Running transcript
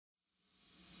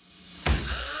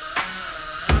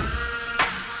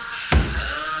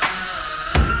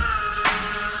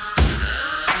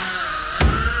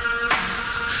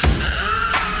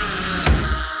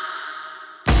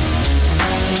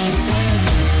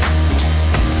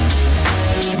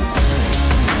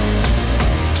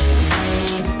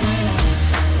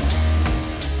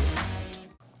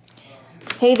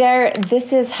Hey there,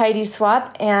 this is Heidi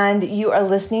Swap, and you are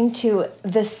listening to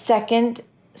the second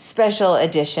special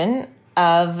edition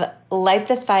of Light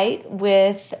the Fight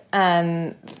with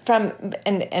I'm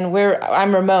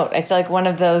remote. I feel like one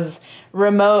of those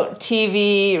remote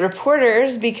TV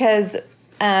reporters because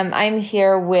I'm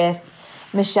here with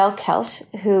Michelle Kelch,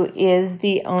 who is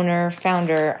the owner,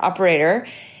 founder, operator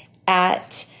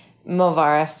at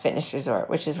Movara Fitness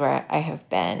Resort, which is where I have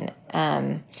been.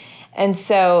 And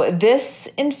so this,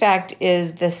 in fact,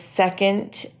 is the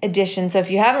second edition. So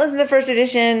if you haven't listened to the first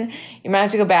edition, you might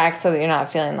have to go back so that you're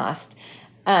not feeling lost.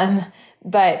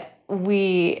 But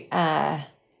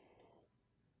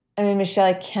Michelle,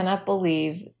 I cannot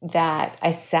believe that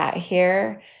I sat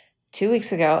here 2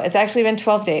 weeks ago. It's actually been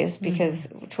 12 days because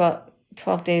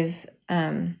 12 days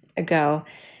ago,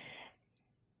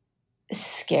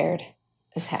 scared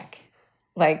as heck.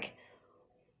 Like,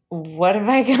 what have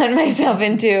I gotten myself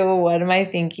into? What am I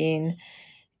thinking?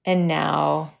 And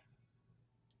now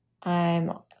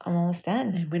I'm almost done.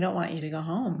 And we don't want you to go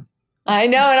home. I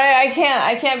know, and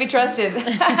I can't be trusted.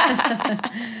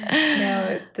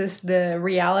 The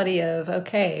reality of,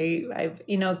 okay,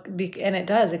 and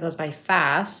it goes by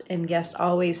fast, and guests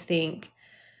always think,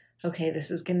 okay, this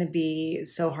is going to be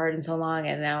so hard and so long.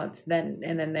 And now then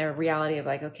the reality of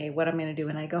like, okay, what I'm going to do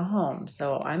when I go home.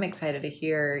 So I'm excited to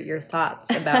hear your thoughts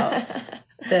about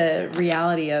the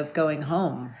reality of going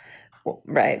home.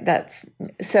 Right.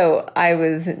 So I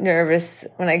was nervous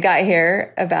when I got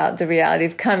here about the reality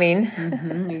of coming.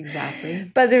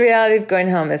 Exactly. But the reality of going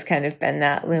home has kind of been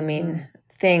that looming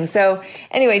thing. So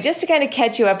anyway, just to kind of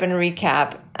catch you up and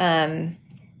recap,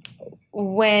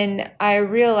 when I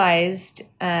realized,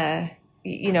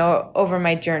 over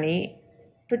my journey,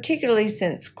 particularly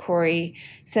since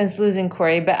losing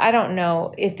Corey, but I don't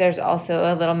know if there's also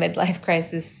a little midlife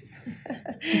crisis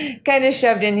kind of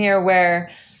shoved in here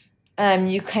where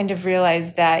you kind of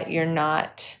realize that you're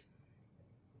not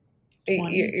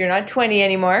 20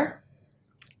 anymore,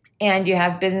 and you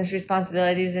have business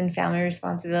responsibilities and family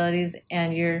responsibilities,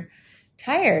 and you're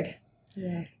tired.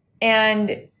 Yeah.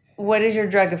 And what is your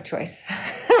drug of choice?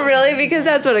 Really? Because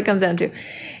that's what it comes down to.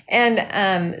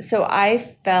 And so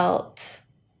I felt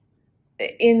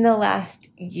in the last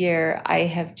year, I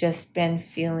have just been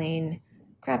feeling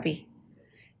crappy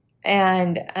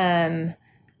and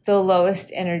the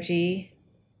lowest energy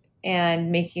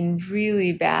and making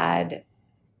really bad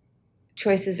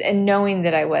choices and knowing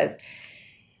that I was.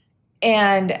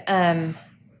 And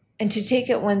to take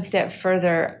it one step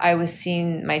further, I was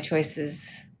seeing my choices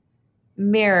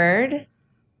mirrored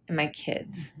in my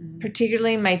kids,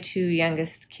 particularly my two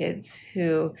youngest kids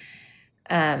who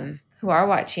are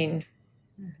watching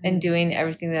and doing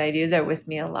everything that I do. They're with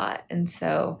me a lot. And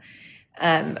so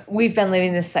we've been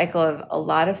living this cycle of a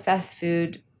lot of fast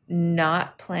food,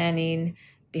 not planning,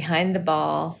 behind the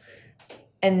ball,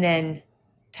 and then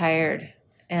tired.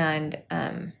 And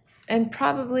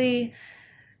probably,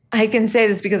 I can say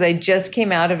this because I just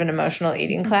came out of an emotional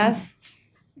eating class,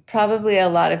 probably a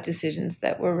lot of decisions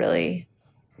that were really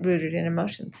rooted in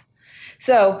emotions.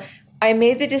 So I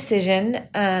made the decision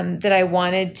that I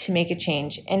wanted to make a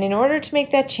change. And in order to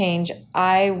make that change,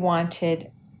 I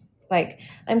wanted,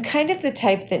 I'm kind of the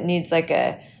type that needs like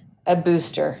a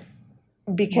booster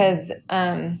because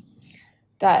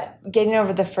that getting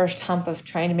over the first hump of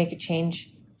trying to make a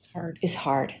change is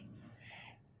hard.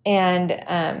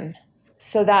 And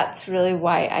so that's really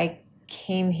why I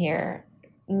came here,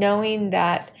 knowing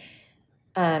that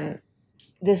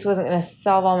this wasn't going to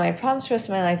solve all my problems for the rest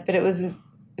of my life, but it was kind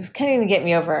of going to get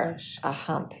me over a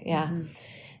hump. Yeah.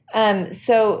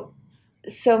 So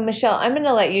Michelle, I'm going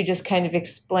to let you just kind of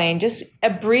explain just a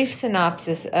brief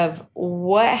synopsis of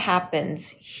what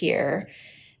happens here,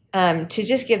 to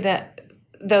just give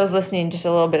those listening just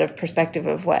a little bit of perspective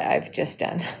of what I've just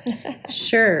done.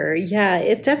 Sure. Yeah,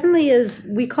 it definitely is.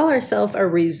 We call ourselves a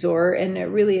resort, and it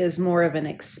really is more of an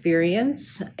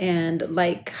experience. And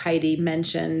like Heidi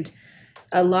mentioned,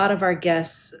 a lot of our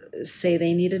guests say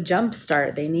they need a jump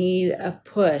start, they need a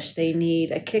push, they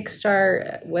need a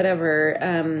kickstart,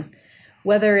 whatever,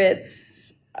 whether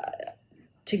it's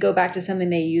to go back to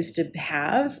something they used to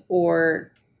have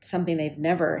or something they've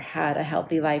never had, a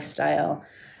healthy lifestyle.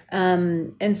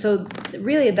 And so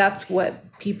really that's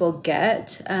what people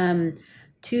get.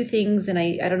 Two things, and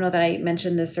I don't know that I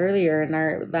mentioned this earlier in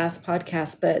our last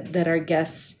podcast, but that our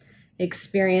guests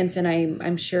experience, and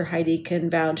I'm sure Heidi can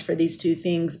vouch for these two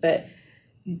things, but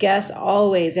guests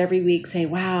always every week say,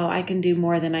 wow, I can do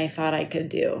more than I thought I could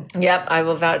do. Yep, I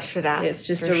will vouch for that. It's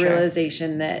just a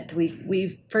realization that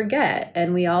we forget.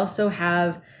 And we also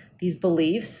have these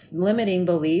beliefs, limiting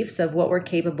beliefs of what we're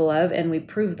capable of, and we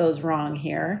prove those wrong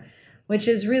here which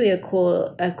is really a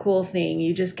cool thing.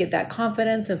 You just get that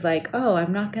confidence of like, oh,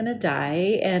 I'm not going to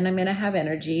die and I'm going to have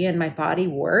energy and my body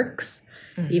works.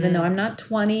 Even though I'm not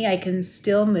 20, I can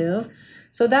still move.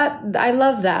 So that I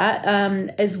love that,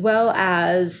 as well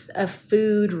as a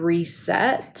food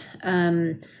reset.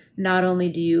 Not only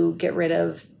do you get rid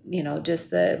of,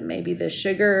 just maybe the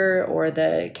sugar or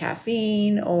the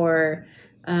caffeine, or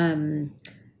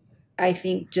I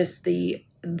think just the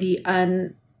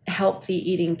unhealthy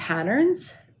eating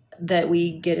patterns that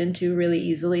we get into really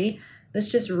easily. This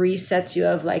just resets you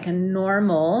of like a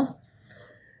normal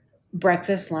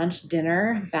breakfast, lunch,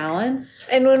 dinner balance.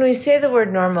 And when we say the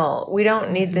word normal, we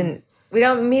don't need we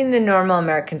don't mean the normal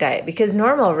American diet, because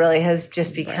normal really has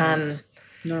just become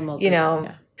normal.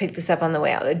 Pick this up on the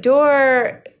way out the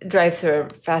door, drive through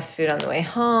fast food on the way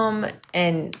home,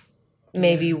 and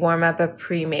maybe warm up a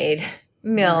pre-made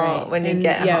meal when you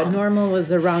get home. Yeah, normal was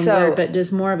the wrong word, but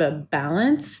just more of a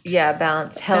balanced. Yeah,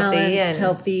 healthy.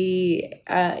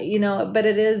 But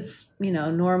it is,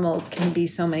 normal can be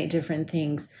so many different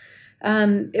things.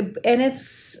 And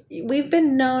we've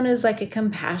been known as like a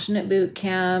compassionate boot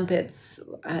camp. It's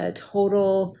a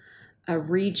total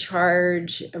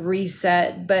recharge, a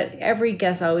reset, but every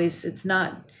guest always, it's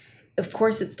not, of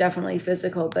course it's definitely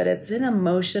physical, but it's an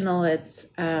emotional, it's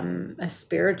a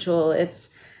spiritual, it's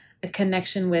a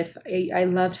connection with, I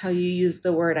loved how you used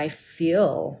the word, I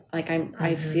feel like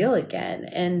I feel again.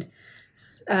 And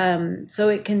so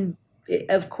it can,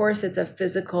 of course it's a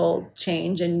physical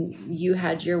change, and you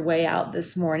had your way out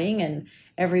this morning, and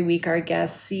every week our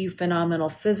guests see phenomenal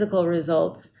physical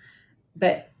results.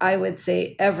 But I would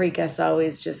say every guest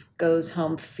always just goes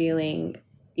home feeling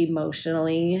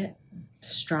emotionally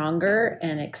stronger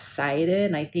and excited.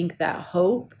 And I think that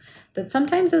hope that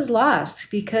sometimes is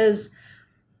lost, because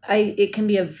it can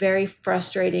be a very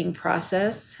frustrating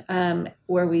process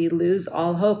where we lose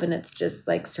all hope, and it's just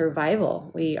like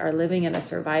survival. We are living in a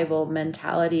survival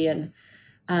mentality, and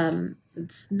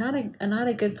it's not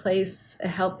a good place, a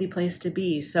healthy place to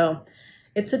be. So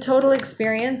it's a total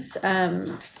experience.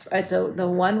 It's the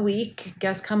 1 week.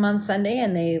 Guests come on Sunday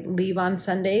and they leave on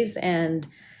Sundays. And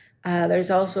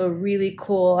there's also a really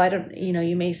cool,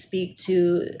 you may speak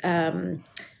to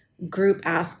group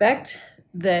aspect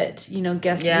that,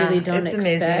 guests really don't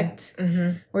expect.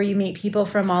 Where you meet people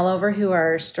from all over who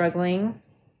are struggling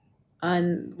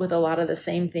with a lot of the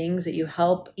same things that you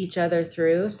help each other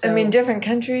through. So, different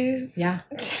countries. Yeah.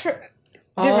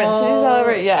 Different cities all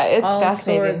over. Yeah, it's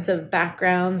fascinating. All sorts of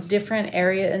backgrounds, different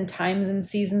area and times and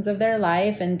seasons of their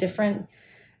life, and different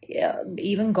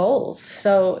even goals.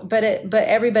 So, but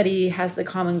everybody has the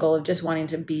common goal of just wanting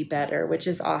to be better, which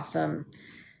is awesome.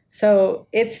 So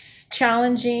it's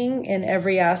challenging in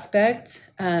every aspect,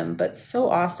 but so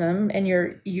awesome. And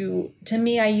to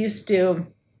me, I used to,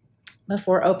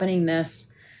 before opening this,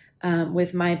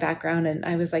 with my background, and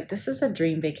I was like, this is a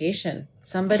dream vacation.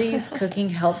 Somebody's cooking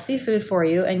healthy food for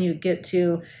you, and you get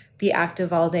to be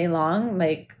active all day long.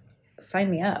 Like, sign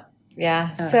me up.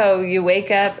 Yeah. So you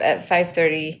wake up at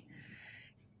 5:30.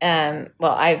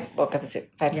 I woke up at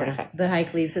 5:45. Yeah, the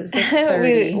hike leaves at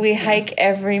 6:30. we hike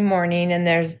every morning, and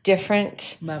there's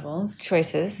different levels,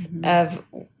 choices of,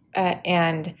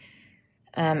 and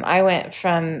I went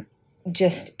from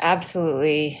just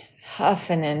absolutely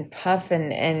huffing and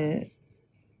puffing and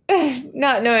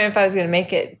not knowing if I was going to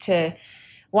make it, to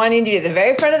wanting to be at the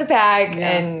very front of the pack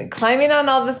and climbing on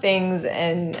all the things.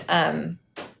 And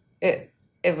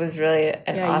it was really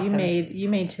awesome. You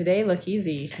made today look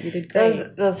easy. You did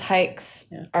great. Those hikes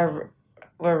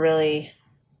were really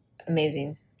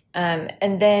amazing.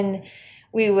 And then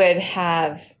we would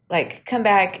have come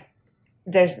back.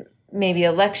 There's maybe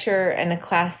a lecture and a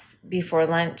class before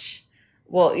lunch.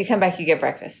 Well, you come back, you get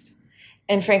breakfast.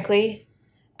 And frankly,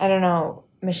 I don't know,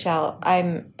 Michelle,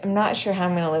 I'm not sure how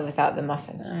I'm going to live without the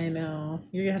muffin. I know.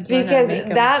 You're going to have to learn how to make them.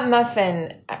 Because that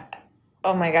muffin,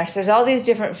 oh my gosh, there's all these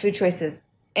different food choices.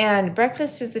 And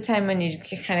breakfast is the time when you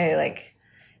kind of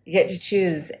you get to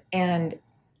choose. And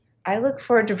I look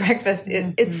forward to breakfast.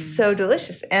 It's so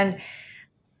delicious. And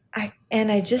I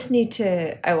just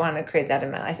I want to create that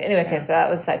in my life. Anyway, okay, so that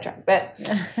was sidetracked. But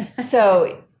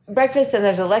so breakfast, then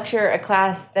there's a lecture, a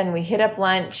class, then we hit up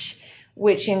lunch,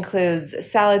 which includes a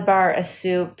salad bar, a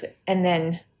soup, and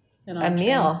then a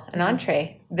meal, an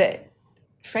entree that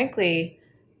frankly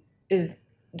is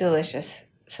delicious,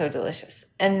 so delicious.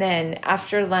 And then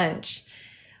after lunch,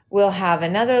 we'll have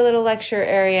another little lecture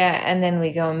area, and then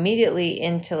we go immediately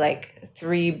into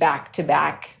 3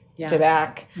 back-to-back.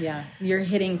 Yeah. You're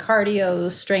hitting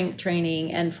cardio, strength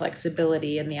training, and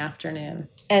flexibility in the afternoon.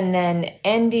 And then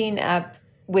ending up,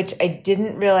 which I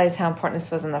didn't realize how important this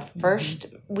was in the first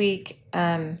week,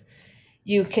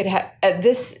 you could have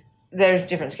this. There's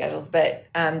different schedules, but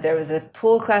there was a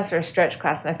pool class or a stretch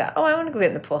class, and I thought, oh, I want to go get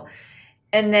in the pool.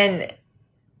 And then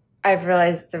I've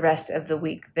realized the rest of the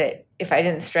week that if I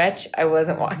didn't stretch, I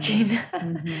wasn't walking.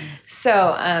 Mm-hmm.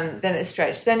 So then it's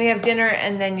stretch. Then you have dinner,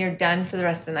 and then you're done for the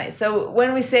rest of the night. So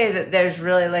when we say that there's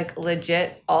really like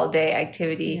legit all day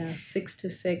activity, 6 to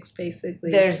 6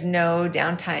 basically. There's no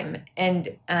downtime,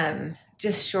 and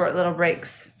just short little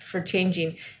breaks for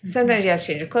changing. Mm-hmm. Sometimes you have to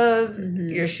change your clothes,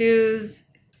 your shoes.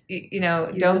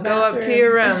 Don't go up to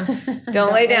your room.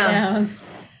 Don't lay down.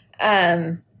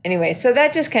 Anyway, so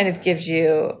that just kind of gives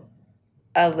you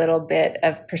a little bit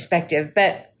of perspective.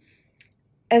 But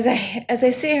as I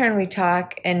sit here and we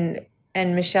talk, and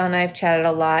Michelle and I have chatted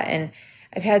a lot, and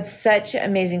I've had such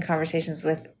amazing conversations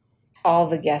with all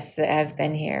the guests that have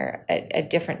been here at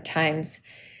different times.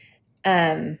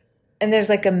 And there's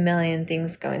like a million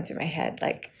things going through my head.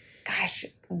 Like, gosh,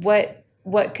 what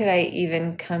could I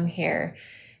even come here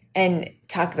and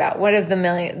talk about? One of the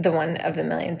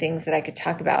million things that I could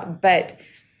talk about. But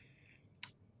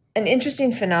an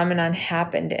interesting phenomenon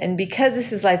happened. And because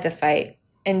this is Light the Fight,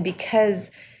 and because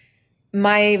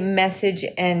my message,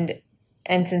 and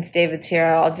since David's here,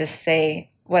 I'll just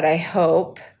say what I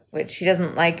hope, which he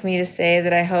doesn't like me to say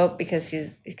that I hope, because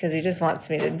he just wants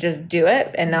me to just do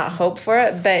it and not hope for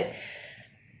it. But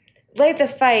Light the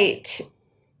Fight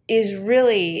is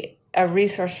really a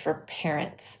resource for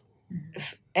parents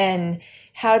and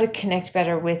how to connect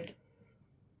better with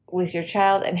your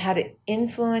child, and how to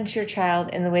influence your child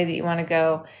in the way that you want to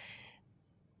go,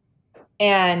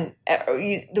 and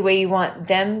the way you want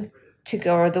them to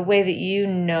go, or the way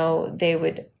that they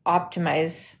would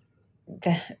optimize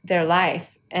their life.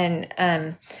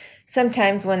 And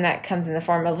sometimes when that comes in the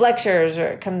form of lectures, or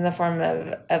it comes in the form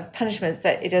of punishments,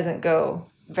 that it doesn't go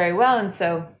very well. And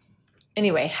so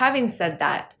anyway, having said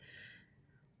that,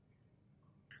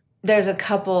 there's a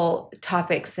couple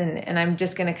topics, and I'm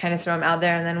just going to kind of throw them out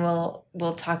there, and then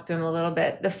we'll talk through them a little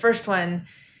bit. The first one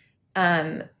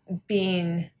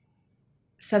being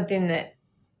something that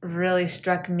really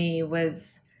struck me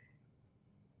was,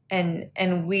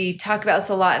 and we talk about this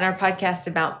a lot in our podcast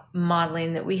about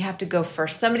modeling, that we have to go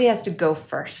first. Somebody has to go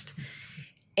first.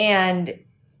 And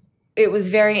it was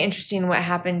very interesting what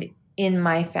happened in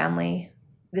my family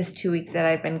this 2 weeks that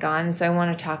I've been gone. So I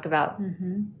want to talk about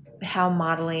how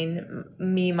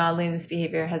me modeling this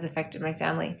behavior has affected my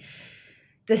family.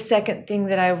 The second thing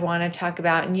that I want to talk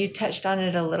about, and you touched on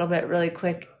it a little bit really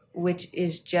quick, which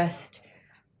is just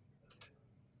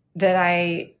that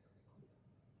I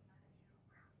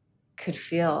could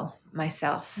feel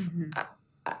myself.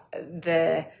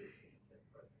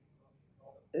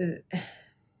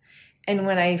 And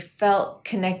when I felt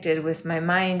connected with my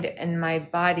mind and my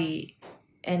body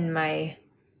and my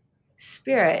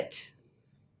spirit,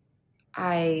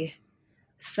 I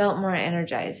felt more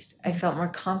energized. I felt more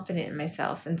confident in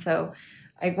myself. And so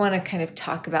I want to kind of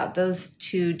talk about those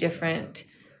two different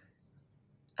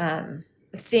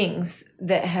things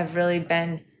that have really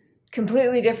been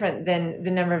completely different than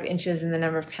the number of inches and the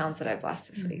number of pounds that I've lost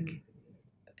this week.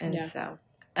 And so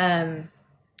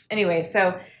anyway,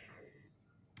 so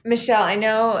Michelle, I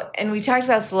know, and we talked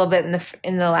about this a little bit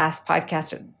in the last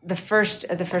podcast, the first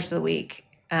of the week.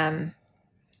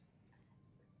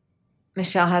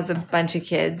 Michelle has a bunch of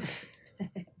kids,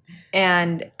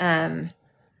 and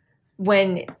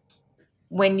when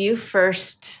you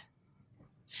first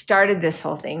started this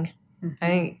whole thing, I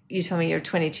think you told me you're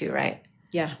 22, right?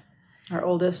 Yeah, our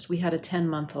oldest, we had a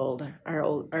 10-month-old.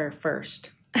 Our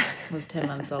first was 10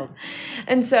 months old,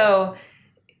 and so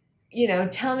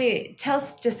tell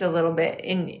us just a little bit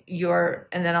and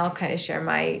then I'll kind of share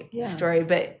my story.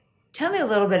 But tell me a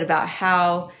little bit about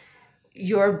how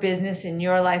your business and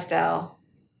your lifestyle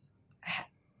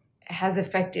has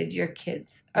affected your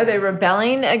kids. Are they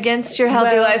rebelling against your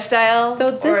healthy lifestyle?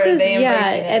 So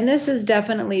and this has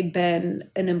definitely been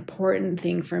an important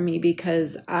thing for me,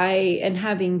 because and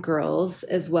having girls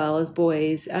as well as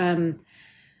boys,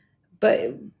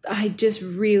 but I just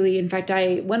really, in fact,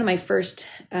 one of my first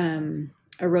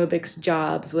aerobics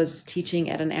jobs was teaching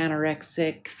at an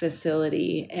anorexic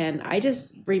facility. And I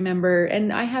just remember,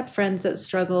 and I had friends that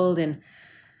struggled, and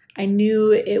I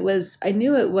knew it was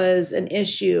an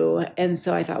issue. And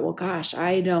so I thought, well, gosh,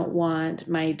 I don't want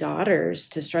my daughters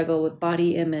to struggle with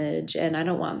body image. And I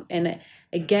don't want, and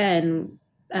again,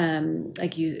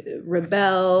 like you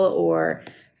rebel or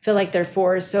feel like they're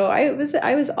forced. So I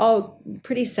was all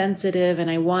pretty sensitive,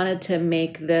 and I wanted to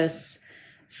make this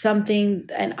something.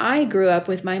 And I grew up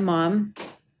with my mom,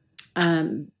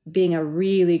 being a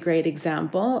really great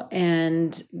example,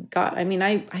 and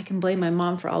I can blame my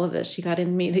mom for all of this. She got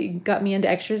me into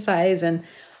exercise, and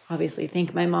obviously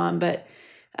thank my mom, but,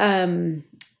 and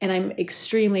I'm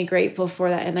extremely grateful for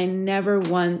that. And I never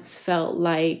once felt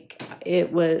like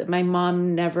it was, my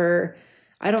mom never,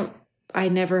 I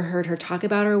never heard her talk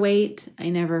about her weight. I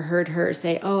never heard her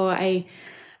say, oh,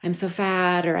 I'm so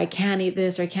fat, or I can't eat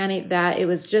this, or I can't eat that. It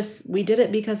was just, we did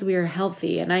it because we were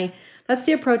healthy. And that's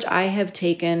the approach I have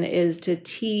taken, is to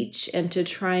teach and to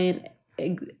try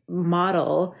and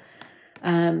model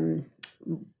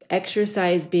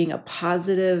exercise being a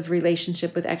positive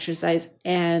relationship with exercise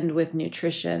and with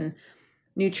nutrition.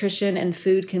 Nutrition and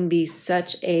food can be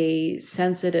such a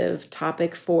sensitive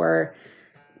topic for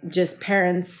just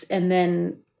parents and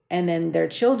then their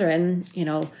children,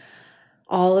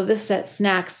 all of the set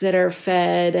snacks that are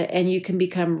fed, and you can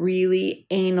become really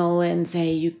anal and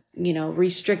say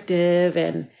restrictive,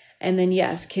 and then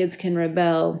yes, kids can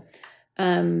rebel.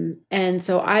 And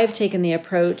so I've taken the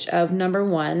approach of, number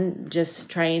one, just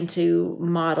trying to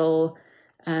model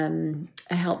a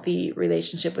healthy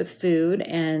relationship with food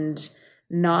and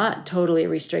not totally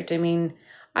restrict. I mean,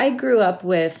 I grew up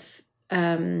with,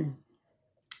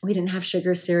 we didn't have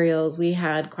sugar cereals. We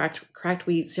had cracked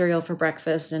wheat cereal for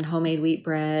breakfast and homemade wheat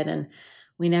bread. And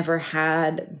we never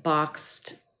had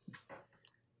boxed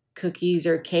cookies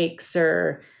or cakes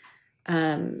or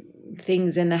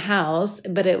things in the house,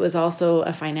 but it was also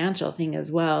a financial thing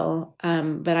as well.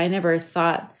 But I never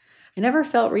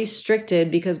felt restricted,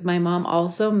 because my mom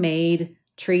also made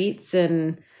treats,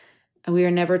 and we were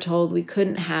never told we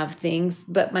couldn't have things,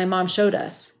 but my mom showed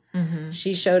us. Mm-hmm.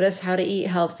 She showed us how to eat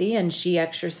healthy, and she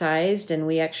exercised, and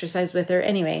we exercised with her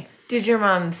anyway. Did your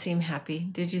mom seem happy?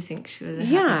 Did you think she was a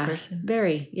happy person?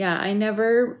 Very. Yeah. I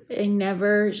never,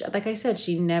 like I said,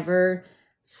 she never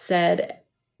said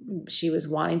she was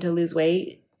wanting to lose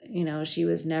weight. She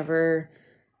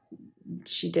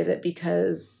did it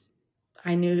because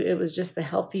I knew it was just the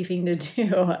healthy thing to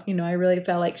do. I really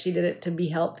felt like she did it to be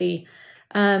healthy.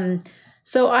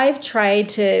 So I've tried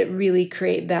to really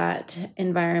create that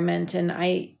environment, and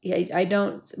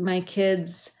my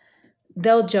kids,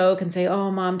 they'll joke and say, oh,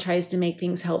 mom tries to make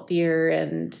things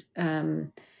healthier.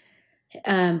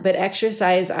 But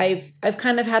exercise, I've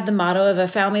kind of had the motto of, a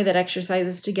family that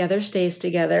exercises together stays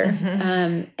together.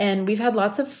 Mm-hmm. And we've had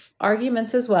lots of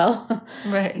arguments as well.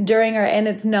 Right. And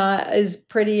it's not as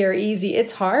pretty or easy.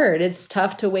 It's hard. It's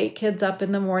tough to wake kids up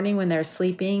in the morning when they're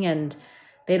sleeping and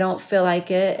they don't feel like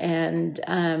it. And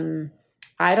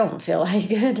I don't feel like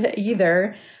it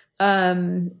either.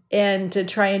 And to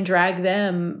try and drag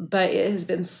them, but it has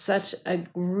been such a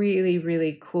really,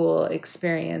 really cool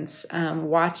experience,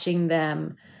 watching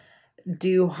them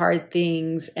do hard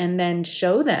things and then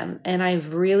show them. And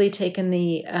I've really taken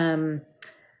the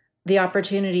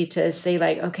opportunity to say,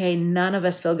 like, okay, none of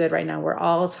us feel good right now. We're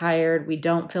all tired. We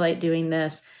don't feel like doing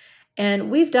this.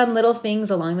 And we've done little things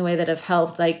along the way that have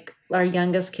helped. Like, our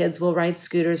youngest kids will ride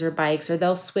scooters or bikes, or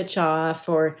they'll switch off,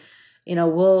 or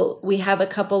we have a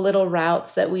couple little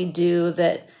routes that we do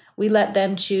that we let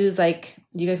them choose. Like,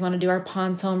 do you guys want to do our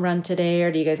Ponds home run today?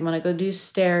 Or do you guys want to go do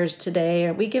stairs today?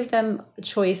 Or we give them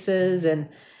choices, and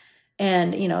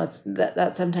it's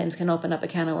that sometimes can open up a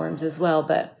can of worms as well.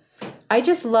 But I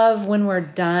just love when we're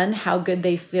done, how good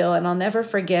they feel. And I'll never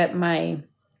forget I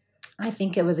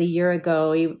think it was a year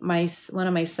ago, one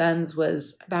of my sons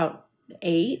was about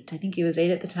 8. I think he was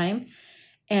 8 at the time.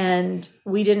 And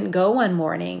we didn't go one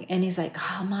morning, and he's like,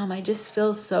 oh, Mom, I just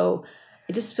feel so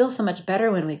much better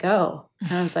when we go.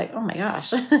 And I was like, oh my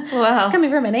gosh, wow. It's coming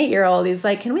from an 8-year-old. He's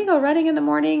like, can we go running in the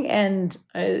morning? And,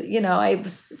 I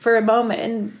was, for a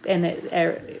moment, and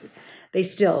they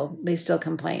still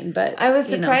complain, but I was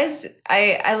surprised.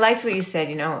 I liked what you said,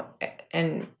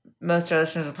 and most of our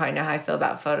listeners will probably know how I feel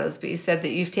about photos, but you said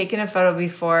that you've taken a photo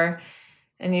before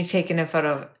and you've taken a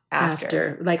photo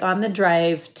after. Like on the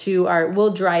drive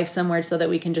we'll drive somewhere so that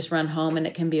we can just run home, and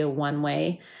it can be a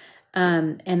one-way.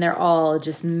 And they're all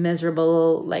just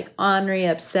miserable, like ornery,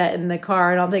 upset in the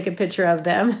car, and I'll take a picture of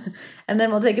them. And then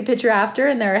we'll take a picture after,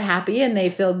 and they're happy and they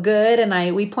feel good.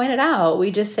 And we point it out. We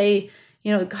just say,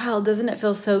 God, doesn't it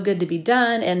feel so good to be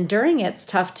done? And during it's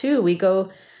tough too.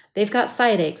 They've got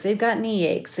side aches, they've got knee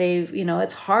aches,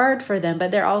 it's hard for them,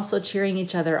 but they're also cheering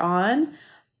each other on.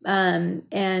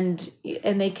 And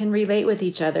they can relate with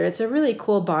each other. It's a really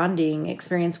cool bonding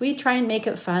experience. We try and make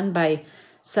it fun by,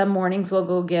 some mornings we'll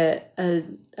go get a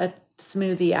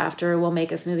smoothie after, we'll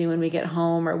make a smoothie when we get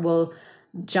home, or we'll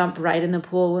jump right in the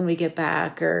pool when we get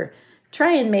back, or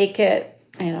try and make it,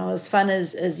 as fun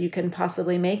as you can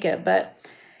possibly make it.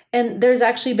 And there's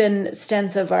actually been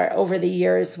stints over the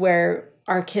years where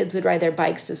our kids would ride their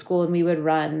bikes to school and we would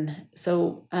run.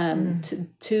 So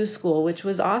to school, which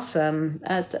was awesome.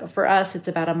 For us, it's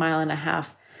about 1.5 miles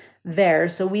there.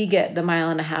 So we get the 1.5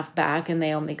 miles back and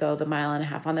they only go the 1.5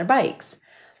 miles on their bikes.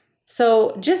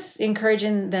 So just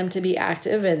encouraging them to be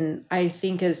active. And I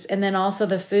think and then also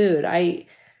the food, I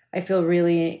feel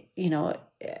really,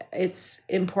 it's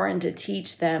important to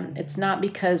teach them. It's not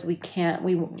because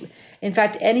in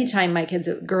fact, anytime my kids,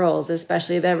 girls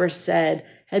especially, have ever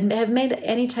have made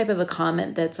any type of a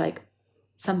comment that's like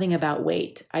something about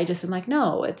weight, I just am like,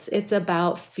 no, it's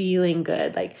about feeling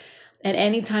good. Like, and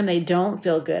anytime they don't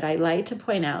feel good, I like to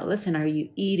point out, listen, are you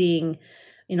eating,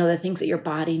 the things that your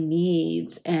body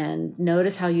needs, and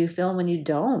notice how you feel when you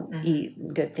don't eat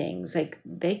good things. Like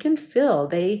they can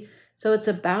feel, so it's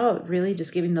about really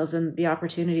just giving those the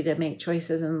opportunity to make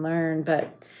choices and learn.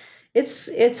 But it's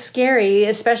scary,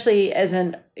 especially as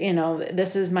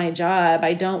this is my job.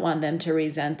 I don't want them to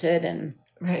resent it. And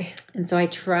so I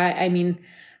try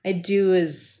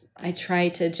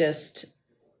to just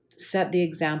set the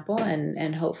example,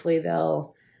 and hopefully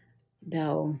they'll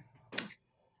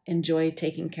enjoy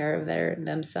taking care of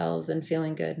themselves and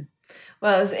feeling good.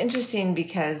 Well, it was interesting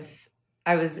because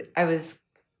I was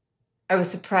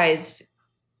surprised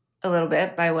a little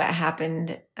bit by what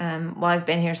happened while I've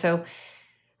been here. So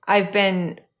I've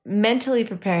been mentally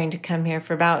preparing to come here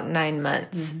for about 9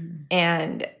 months,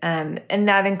 and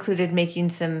that included making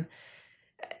some,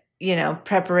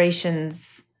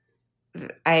 preparations.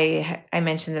 I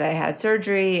mentioned that I had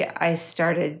surgery. I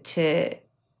started to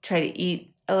try to eat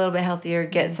a little bit healthier,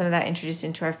 get some of that introduced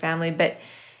into our family,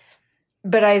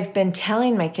 but I've been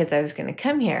telling my kids I was going to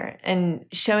come here and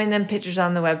showing them pictures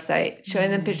on the website,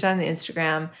 showing them pictures on the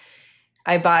Instagram.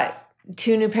 I bought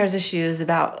 2 new pairs of shoes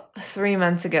about 3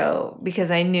 months ago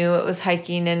because I knew it was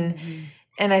hiking,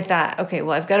 and I thought, okay,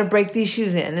 well, I've got to break these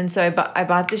shoes in. And so I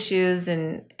bought the shoes,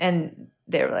 and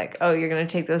they were like, oh, you're going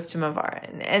to take those to Movara.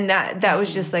 And that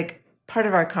was just like part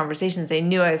of our conversations. They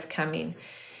knew I was coming.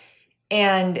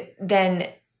 And then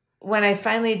when I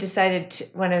finally decided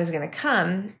when I was going to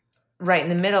come, right in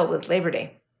the middle was Labor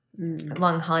Day,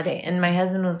 long holiday. And my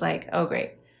husband was like, oh,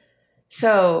 great.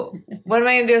 So what am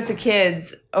I going to do with the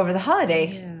kids over the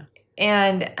holiday? Yeah.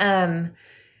 And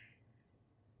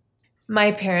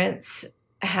my parents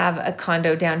have a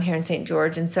condo down here in St.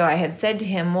 George. And so I had said to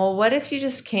him, well, what if you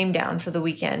just came down for the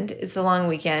weekend? It's a long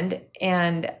weekend.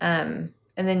 And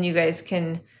then you guys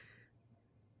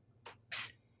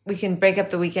we can break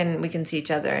up the weekend and we can see each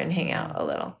other and hang out a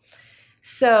little.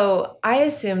 So I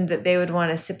assumed that they would want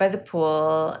to sit by the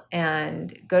pool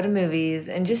and go to movies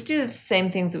and just do the same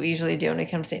things that we usually do when we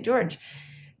come to St. George.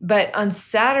 But on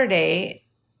Saturday,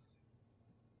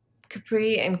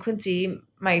 Capri and Quincy,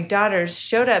 my daughters,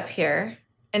 showed up here,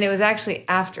 and it was actually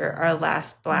after our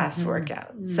last blast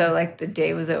workout. So like the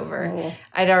day was over. Oh.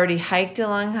 I'd already hiked a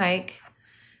long hike.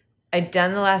 I'd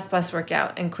done the last blast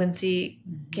workout, and Quincy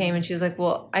came and she was like,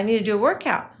 well, I need to do a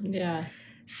workout. Yeah.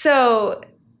 So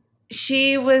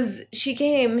she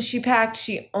came,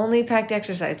 she only packed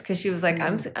exercise because she was like,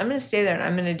 I'm going to stay there and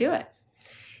I'm going to do it.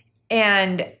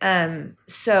 And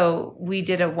so we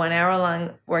did a 1 hour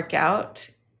long workout,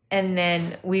 and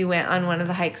then we went on one of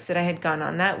the hikes that I had gone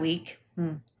on that week.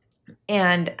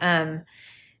 And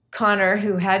Connor,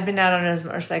 who had been out on his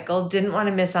motorcycle, didn't want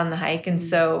to miss on the hike. And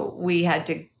so we had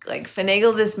to like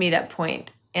finagle this meetup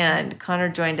point, and Connor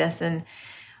joined us, and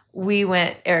we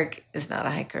went. Eric is not a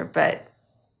hiker, but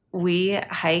we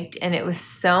hiked, and it was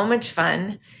so much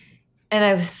fun. And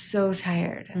I was so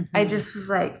tired. I just was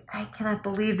like, I cannot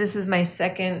believe this is my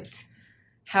second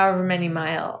however many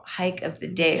mile hike of the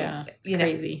day. Yeah, it's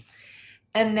crazy.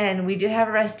 And then we did have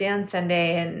a rest day on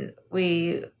Sunday, and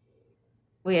we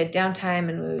had downtime,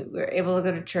 and we were able to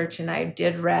go to church, and I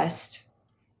did rest.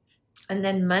 And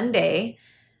then Monday,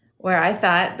 where I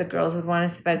thought the girls would want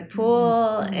to sit by the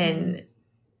pool, and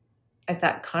I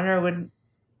thought Connor would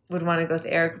want to go with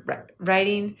Eric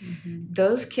riding.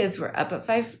 Those kids were up at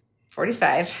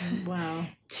 5:45 Wow.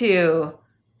 to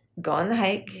go on the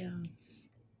hike. Yeah.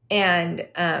 And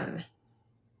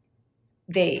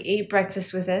they ate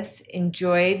breakfast with us,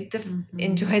 enjoyed the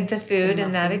food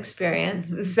and that experience,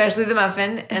 especially the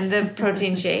muffin and the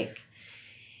protein shake.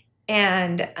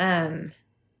 And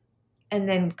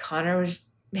then Connor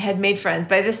had made friends.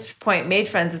 By this point, made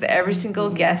friends with every single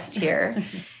guest here.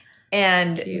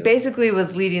 And basically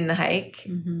was leading the hike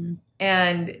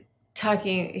and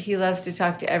talking. He loves to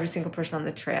talk to every single person on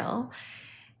the trail.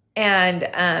 And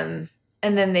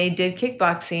then they did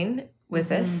kickboxing with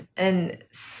us and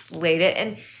slayed it.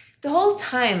 And the whole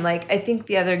time, like, I think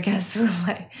the other guests were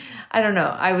like, I don't know.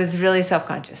 I was really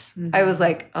self-conscious. I was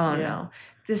like, oh no,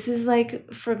 this is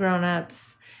like for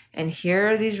grown-ups, and here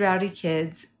are these rowdy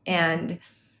kids. And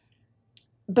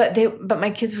but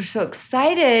my kids were so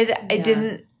excited. I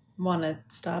didn't want to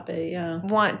stop it. Yeah.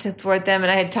 Want to thwart them.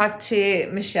 And I had talked to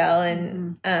Michelle,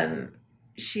 and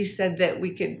she said that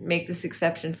we could make this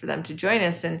exception for them to join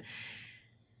us. And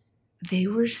they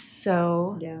were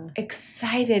so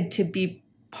excited to be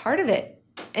part of it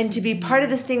and to be part of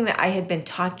this thing that I had been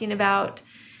talking about.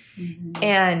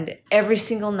 And every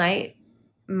single night,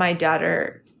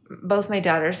 both my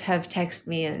daughters have texted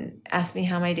me and asked me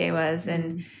how my day was.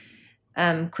 And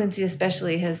Quincy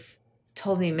especially has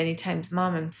told me many times,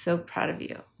 Mom, I'm so proud of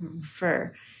you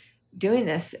for doing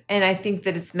this. And I think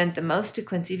that it's meant the most to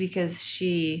Quincy because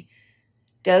she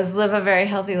does live a very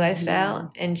healthy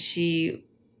lifestyle, and she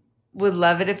would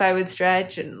love it if I would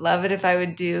stretch and love it if I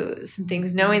would do some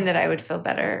things, knowing that I would feel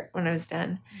better when I was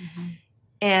done.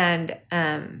 And,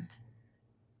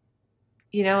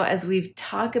 you know, as we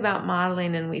talk about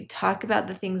modeling and we talk about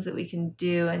the things that we can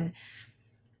do, and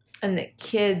that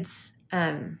kids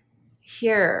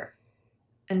hear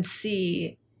and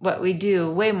see what we do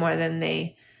way more than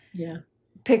they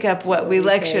pick up what we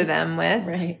lecture them with.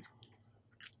 Right.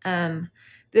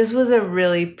 This was a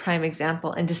really prime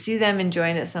example, and to see them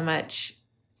enjoying it so much.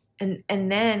 And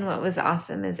then what was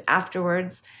awesome is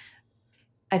afterwards,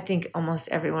 I think almost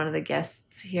every one of the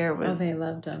guests here was. Oh, they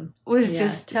loved them. Was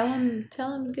just tell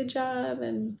them good job,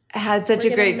 and had such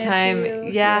a great time.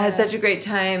 Had such a great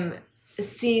time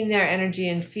seeing their energy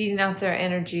and feeding off their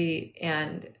energy,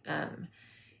 and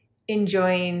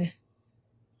enjoying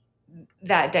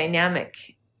that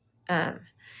dynamic.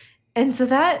 And so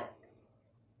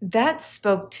that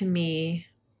spoke to me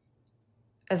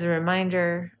as a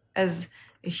reminder, as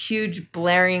a huge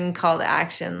blaring call to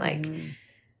action. Like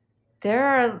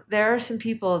there are some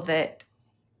people that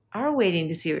are waiting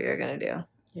to see what you're going to do.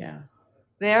 Yeah.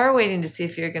 They are waiting to see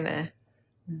if you're going to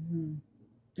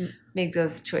make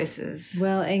those choices.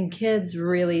 Well, and kids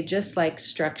really, just like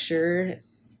structure,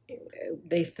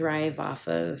 they thrive off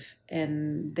of,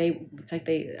 and it's like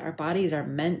our bodies are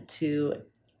meant to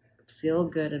feel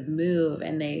good and move,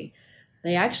 and they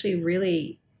actually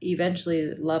really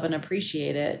eventually love and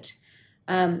appreciate it.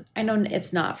 I know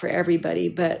it's not for everybody,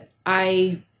 but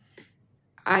I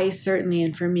certainly,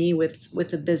 and for me with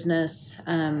the business,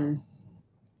 and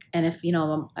if, you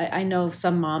know, I know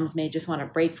some moms may just want to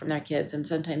break from their kids, and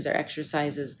sometimes their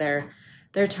exercise is their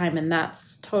time, and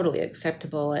that's totally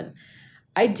acceptable. And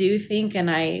I do think,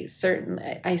 and I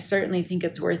certainly think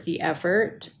it's worth the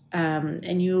effort.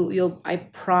 And I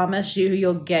promise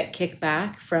you'll get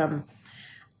kickback from,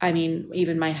 I mean,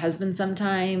 even my husband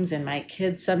sometimes, and my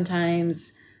kids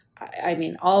sometimes. I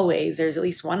mean, always there's at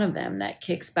least one of them that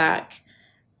kicks back,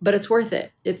 but it's worth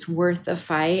it. It's worth the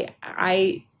fight.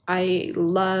 I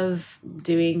love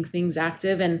doing things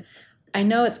active, and I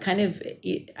know it's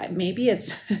maybe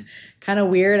it's kind of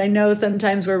weird. I know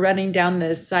sometimes we're running down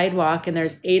this sidewalk and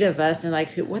there's 8 of us, and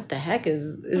like, what the heck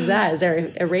is that? Is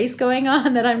there a race going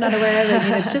on that I'm not aware of? I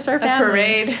mean, it's just our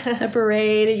family. A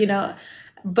parade, you know.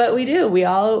 But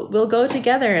we'll go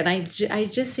together, and I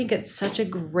just think it's such a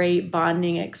great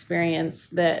bonding experience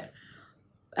that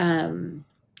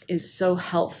is so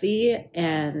healthy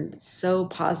and so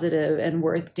positive and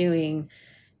worth doing.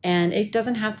 And it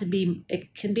doesn't have to be,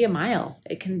 it can be a mile.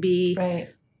 It can be, right.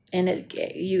 And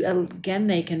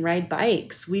they can ride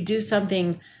bikes. We do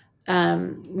something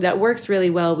that works really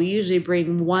well. We usually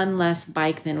bring one less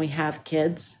bike than we have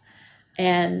kids.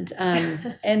 And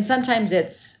and sometimes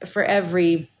it's for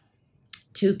every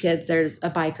 2 kids, there's a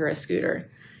bike or a scooter.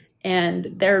 And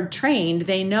they're trained,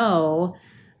 they know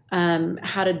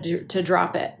how to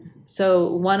drop it.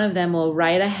 So one of them will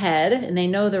ride ahead, and they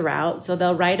know the route. So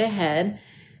they'll ride ahead,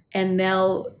 and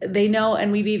they know,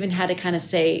 and we've even had to kind of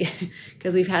say,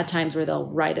 because we've had times where they'll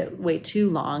ride it way too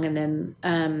long, and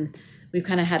then we've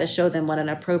kind of had to show them what an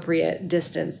appropriate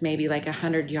distance, maybe like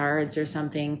 100 yards or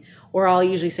something. Or I'll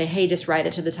usually say, hey, just ride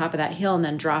it to the top of that hill and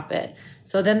then drop it.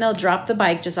 So then they'll drop the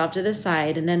bike just off to the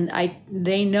side, and then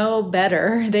they know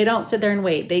better. They don't sit there and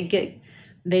wait.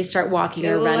 They start walking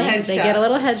or running. They get a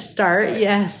little head start.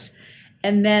 Yes.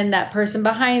 And then that person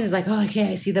behind is like, oh,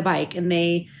 okay, I see the bike. And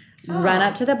they run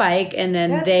up to the bike, and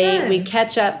then we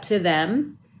catch up to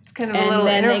them. It's kind of a little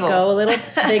interval.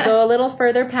 They go a little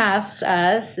further past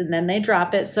us, and then they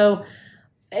drop it. So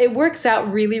it works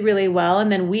out really, really well.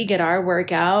 And then we get our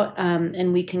workout,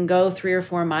 and we can go 3 or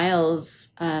 4 miles.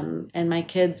 And my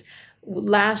kids,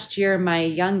 last year, my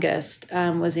youngest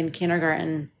was in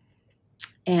kindergarten,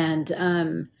 and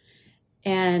or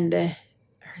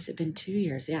has it been 2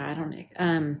 years? Yeah, I don't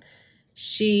know.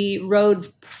 She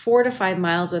rode 4 to 5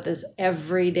 miles with us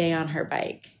every day on her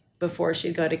bike. before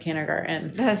she'd go to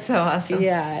kindergarten. That's so awesome.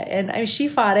 Yeah. And she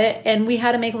fought it, and we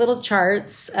had to make little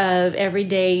charts of every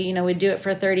day, you know, we'd do it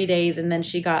for 30 days and then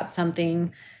she got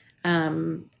something.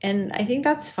 And I think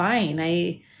that's fine.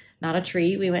 Not a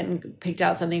treat. We went and picked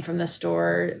out something from the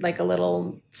store, like a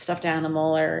little stuffed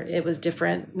animal, or it was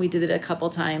different. We did it a couple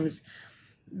times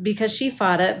because she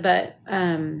fought it. But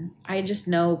I just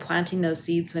know planting those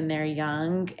seeds when they're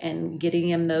young and getting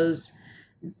them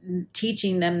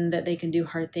teaching them that they can do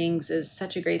hard things is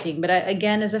such a great thing. But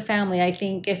again, as a family, I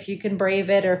think if you can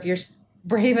brave it, or if you're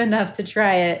brave enough to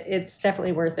try it, it's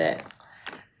definitely worth it.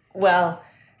 Well,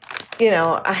 you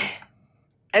know,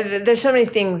 there's so many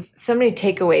things, so many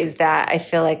takeaways that I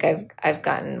feel like I've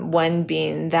gotten. One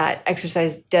being that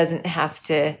exercise doesn't have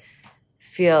to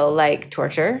feel like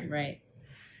torture. Right.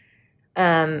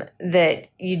 That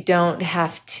you don't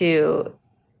have to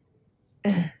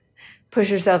push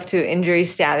yourself to injury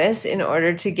status in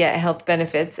order to get health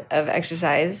benefits of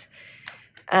exercise.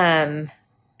 You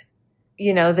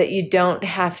know, that you don't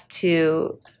have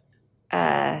to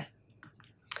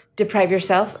deprive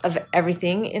yourself of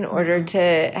everything in order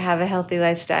to have a healthy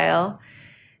lifestyle.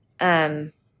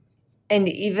 And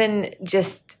even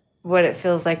just what it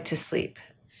feels like to sleep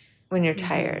when you're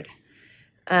tired.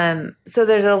 So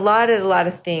there's a lot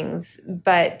of things,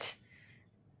 but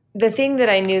the thing that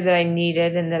I knew that I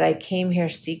needed and that I came here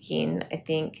seeking, I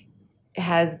think,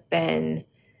 has been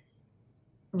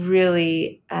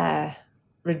really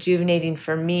rejuvenating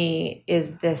for me,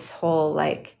 is this whole,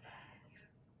 like,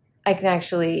 I can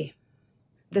actually,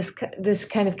 this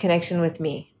kind of connection with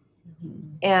me.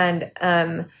 And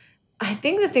I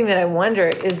think the thing that I wonder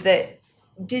is that,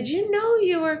 did you know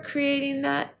you were creating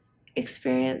that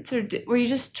experience, or were you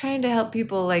just trying to help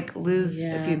people like lose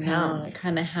a few pounds? No, it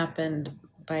kind of happened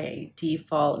by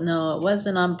default. No, it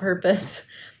wasn't on purpose.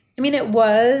 I mean, it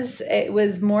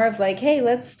was more of like, hey,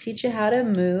 let's teach you how to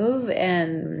move,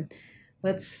 and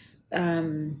let's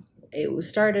it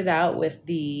started out with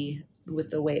the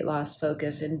weight loss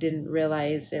focus, and didn't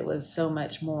realize it was so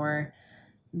much more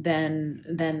than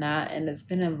that. And it's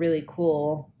been a really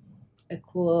cool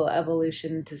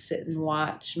evolution to sit and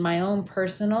watch my own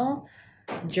personal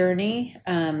journey.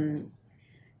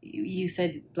 You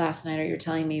said last night, or you're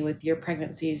telling me, with your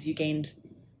pregnancies, you gained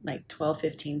like 12,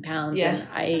 15 pounds. Yeah. And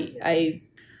I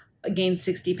gained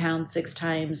 60 pounds 6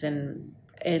 times, and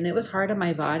it was hard on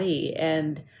my body.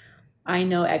 And I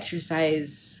know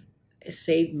exercise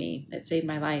saved me. It saved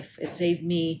my life. It saved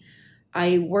me.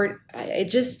 It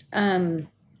just,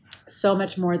 so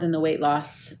much more than the weight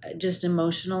loss, just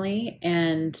emotionally,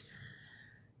 and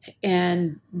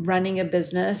running a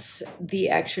business, the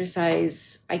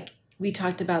exercise, we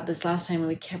talked about this last time, and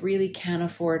we really can't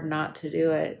afford not to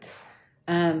do it.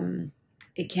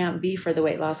 It can't be for the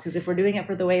weight loss, because if we're doing it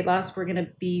for the weight loss, we're going to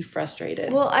be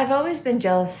frustrated. Well, I've always been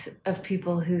jealous of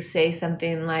people who say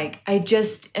something like, I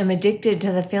just am addicted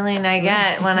to the feeling I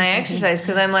get when I exercise,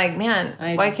 because I'm like, man,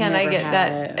 why can't I get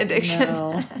that addiction?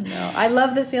 No. I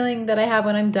love the feeling that I have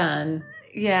when I'm done.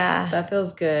 Yeah. That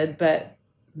feels good. But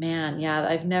man, yeah,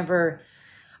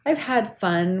 I've had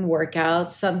fun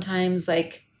workouts sometimes,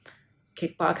 like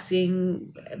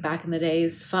kickboxing back in the day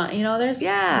is fun. You know, there's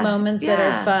moments that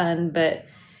are fun, but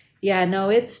yeah, no,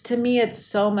 to me, it's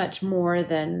so much more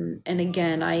than, and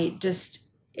again,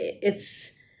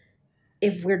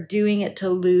 if we're doing it to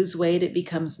lose weight, it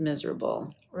becomes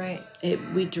miserable. Right.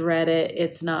 We dread it.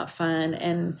 It's not fun.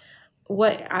 And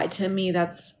to me,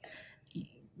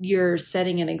 you're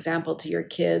setting an example to your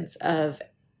kids of,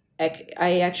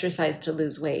 I exercise to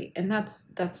lose weight, and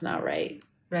that's not right.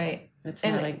 Right. That's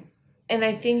not like. And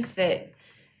I think that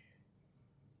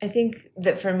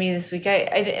for me this week,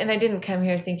 I didn't come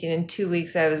here thinking in 2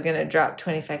 weeks I was going to drop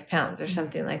 25 pounds or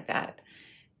something like that.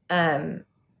 I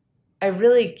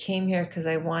really came here because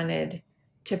I wanted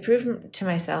to prove to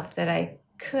myself that I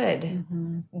could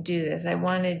do this. I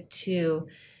wanted to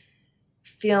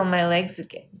feel my legs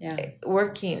again,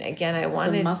 working again. I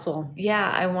wanted some muscle.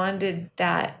 Yeah, I wanted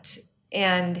that.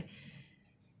 And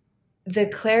the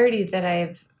clarity that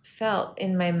I've felt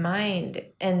in my mind,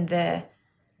 and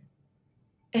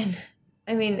I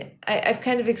mean, I've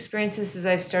kind of experienced this as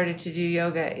I've started to do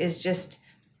yoga, is just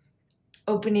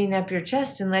opening up your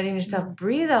chest and letting yourself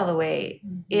breathe all the way.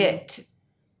 It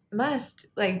must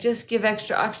just give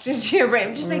extra oxygen to your brain.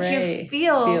 It just makes you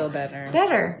feel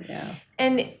better. Yeah.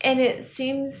 And it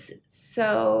seems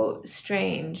so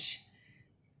strange,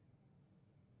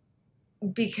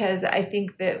 because I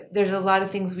think that there's a lot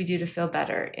of things we do to feel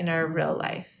better in our real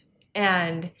life.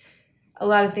 And a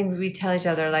lot of things we tell each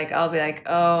other, like, I'll be like,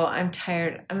 oh, I'm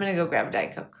tired, I'm going to go grab a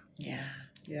Diet Coke. Yeah.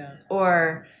 Yeah.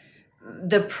 Or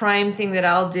the prime thing that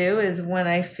I'll do is when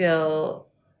I feel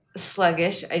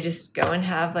sluggish, I just go and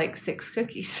have like 6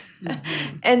 cookies.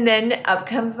 And then up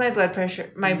comes my blood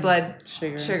pressure, my blood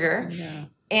sugar. Yeah.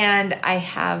 And I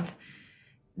have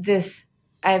this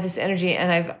energy,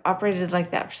 and I've operated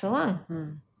like that for so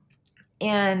long.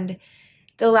 And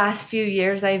the last few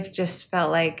years, I've just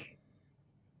felt like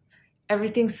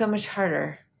everything's so much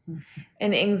harder.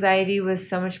 And anxiety was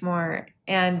so much more.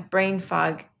 And brain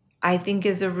fog, I think,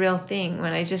 is a real thing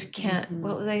when I just can't.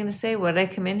 What was I going to say? What did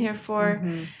I come in here for?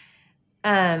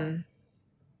 And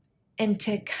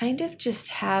to kind of just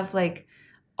have like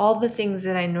all the things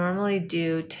that I normally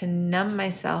do to numb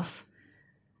myself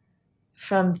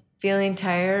from feeling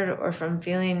tired or from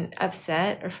feeling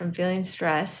upset or from feeling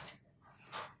stressed,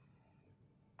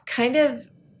 kind of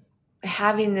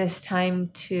having this time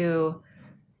to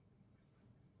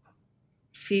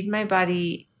feed my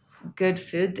body good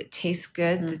food that tastes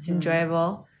good, that's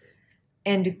enjoyable,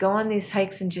 and to go on these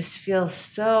hikes and just feel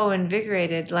so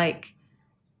invigorated. Like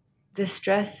the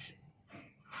stress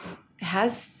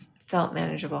has felt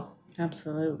manageable.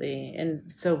 Absolutely.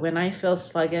 And so when I feel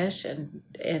sluggish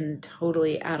and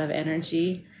totally out of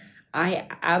energy, I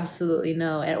absolutely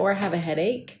know, or have a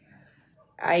headache,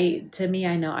 I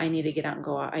know I need to get out and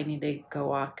go out. I need to go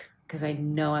walk because I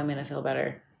know I'm going to feel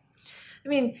better. I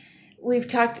mean,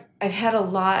 I've had a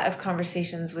lot of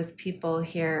conversations with people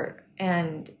here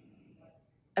and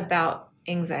about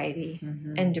anxiety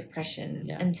and depression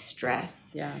and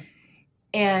stress. Yeah.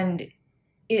 And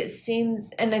it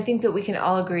seems, and I think that we can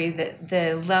all agree that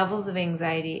the levels of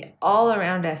anxiety all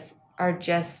around us are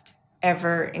just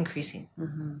ever increasing.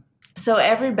 So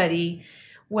everybody,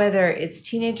 whether it's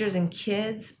teenagers and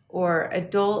kids or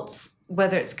adults,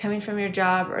 whether it's coming from your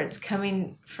job or it's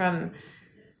coming from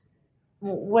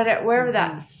wherever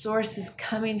that source is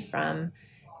coming from,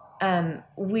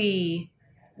 we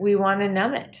want to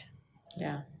numb it.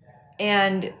 Yeah.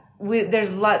 And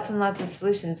there's lots and lots of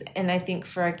solutions. And I think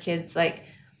for our kids, like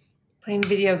playing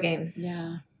video games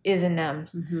is a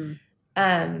numb.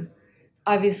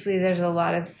 Obviously, there's a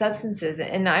lot of substances,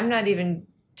 and I'm not even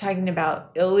talking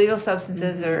about illegal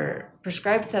substances or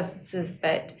prescribed substances,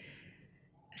 but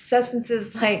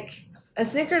substances like a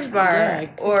Snickers bar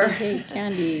or cake,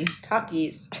 candy,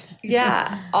 Takis.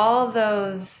 all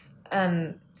those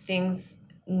things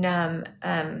numb.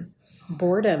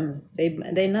 Boredom.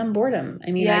 They numb boredom.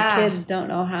 I mean, our kids don't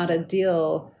know how to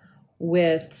deal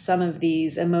with some of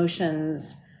these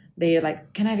emotions. They're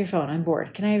like, "Can I have your phone? I'm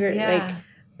bored. Can I have your like?"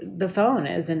 The phone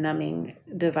is a numbing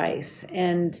device,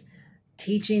 and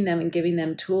teaching them and giving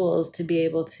them tools to be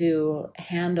able to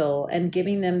handle, and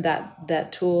giving them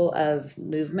that tool of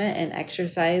movement and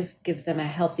exercise gives them a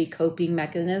healthy coping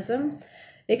mechanism.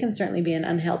 It can certainly be an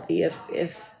unhealthy if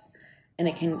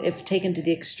taken to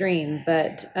the extreme,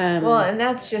 but and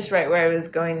that's just right where I was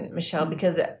going, Michelle,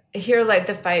 because here at Light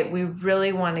the Fight, we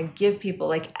really want to give people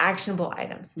like actionable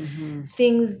items,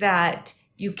 things that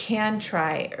you can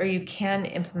try or you can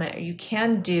implement or you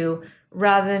can do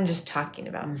rather than just talking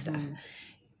about stuff.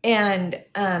 And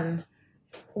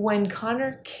when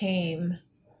Connor came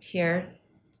here,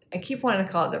 I keep wanting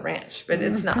to call it the ranch, but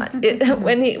it's not.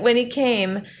 When he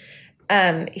came,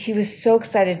 he was so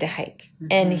excited to hike,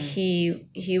 and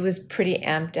he was pretty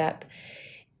amped up.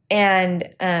 And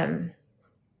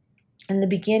in the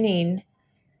beginning,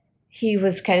 he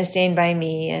was kind of staying by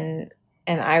me, and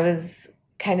I was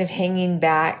kind of hanging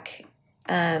back,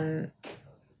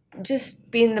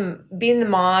 just being the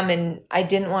mom, and I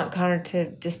didn't want Connor to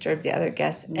disturb the other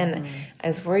guests, and I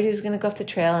was worried he was going to go off the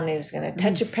trail and he was going to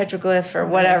touch a petroglyph or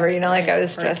whatever, like I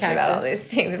was stressing about all these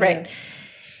things, right?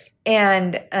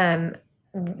 And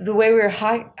the way we were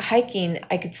hiking,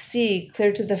 I could see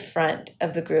clear to the front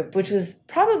of the group, which was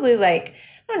probably like,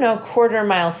 I don't know, a quarter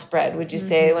mile spread, would you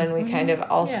say, when we kind of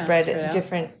all spread at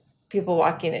different, people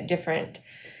walking at different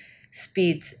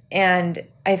speeds. And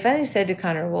I finally said to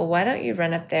Connor, well, why don't you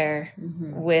run up there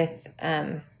with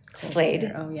Slade,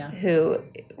 who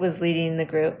was leading the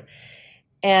group?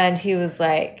 And he was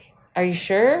like, are you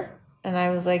sure? And I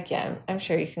was like, yeah, I'm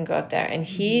sure you can go up there. And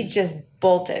he just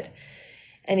bolted.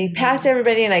 And he passed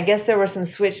everybody, and I guess there were some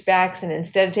switchbacks, and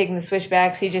instead of taking the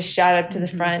switchbacks, he just shot up to the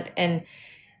front. And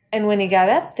when he got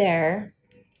up there,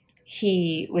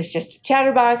 he was just a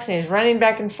chatterbox, and he was running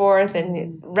back and forth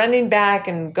and running back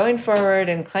and going forward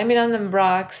and climbing on the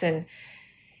rocks. And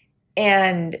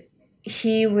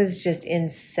he was just in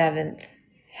seventh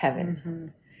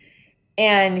heaven.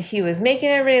 And he was making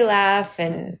everybody laugh,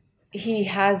 and he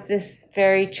has this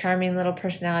very charming little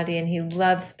personality, and he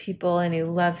loves people, and he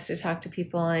loves to talk to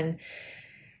people. And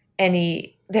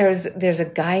there's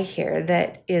a guy here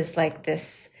that is like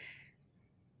this,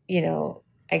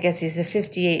 I guess he's a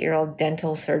 58-year-old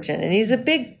dental surgeon, and he's a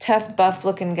big, tough,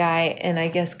 buff-looking guy. And I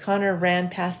guess Connor ran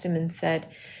past him and said,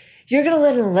 "You're going to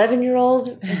let an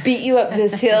 11-year-old beat you up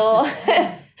this hill?"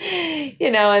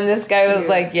 And this guy was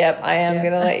like, "Yep, I am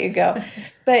going to let you go."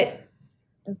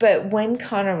 But when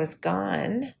Connor was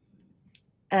gone,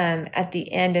 at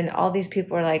the end, and all these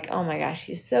people were like, "Oh my gosh,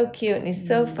 he's so cute and he's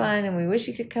so fun, and we wish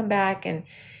he could come back."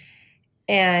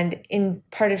 And in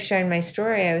part of sharing my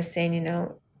story, I was saying,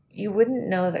 you wouldn't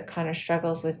know that Connor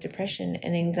struggles with depression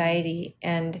and anxiety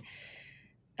and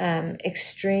some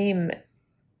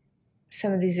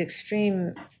of these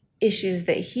extreme issues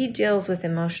that he deals with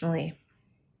emotionally.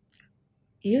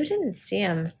 You didn't see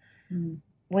him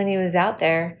when he was out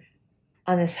there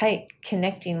on this hike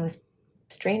connecting with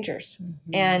strangers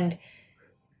and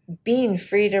being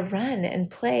free to run and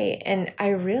play. And I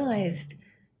realized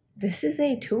this is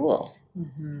a tool.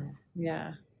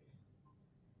 Yeah.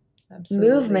 Absolutely.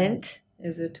 Movement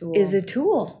is a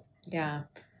tool. Yeah.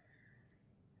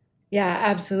 Yeah,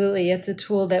 absolutely. It's a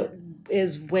tool that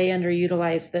is way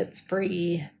underutilized, that's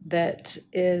free, that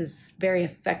is very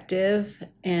effective,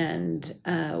 and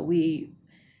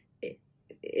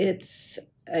it's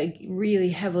really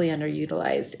heavily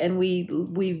underutilized, and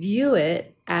we view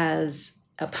it as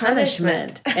a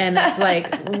punishment. And it's like,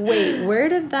 wait, where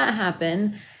did that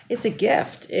happen? It's a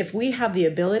gift. If we have the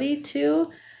ability to,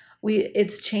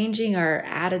 it's changing our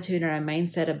attitude and our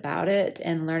mindset about it,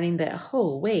 and learning that,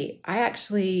 oh, wait, I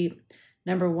actually,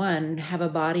 number one, have a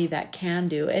body that can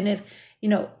do. And if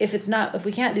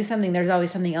we can't do something, there's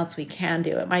always something else we can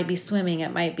do. It might be swimming,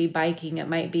 it might be biking, it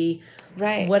might be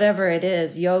whatever it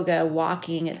is, yoga,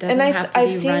 walking. It doesn't have to be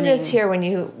running. I've seen this here when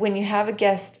you have a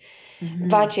guest.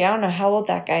 Vachi, I don't know how old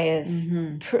that guy is.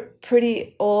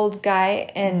 Pretty old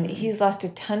guy, and he's lost a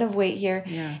ton of weight here.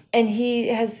 Yeah. And he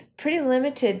has pretty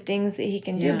limited things that he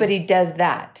can do, but he does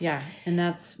that. Yeah, and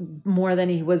that's more than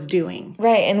he was doing.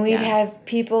 Right, and we have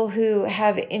people who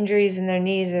have injuries in their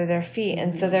knees or their feet,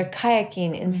 and so they're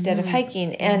kayaking instead of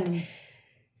hiking and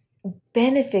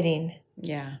benefiting.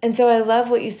 Yeah. And so I love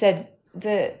what you said.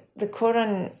 The quote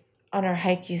on our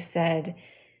hike you said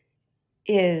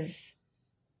is...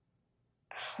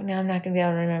 now I'm not going to be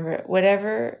able to remember it.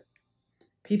 Whatever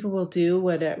people will do,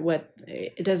 what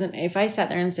it doesn't. If I sat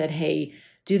there and said, "Hey,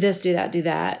 do this, do that, do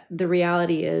that," the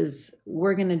reality is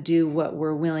we're going to do what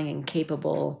we're willing and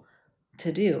capable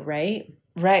to do. Right.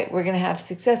 Right. We're going to have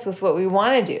success with what we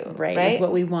want to do. Right. With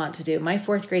what we want to do. My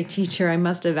fourth grade teacher, I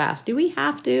must have asked, "Do we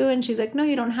have to?" And she's like, "No,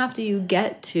 you don't have to. You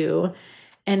get to."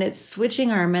 And it's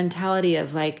switching our mentality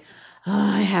of like, "Oh,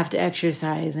 I have to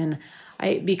exercise and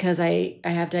because I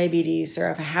have diabetes, or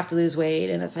if I have to lose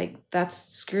weight," and it's like, that's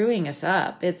screwing us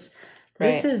up. This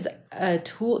is a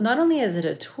tool. Not only is it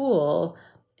a tool,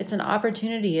 it's an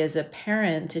opportunity as a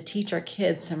parent to teach our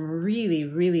kids some really,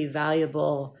 really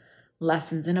valuable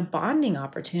lessons, and a bonding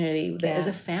opportunity as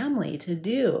a family to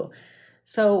do.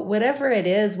 So whatever it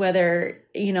is, whether,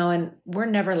 and we're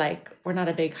not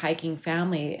a big hiking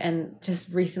family. And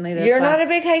just recently, you're not a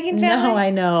big hiking family? No,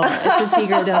 I know. It's a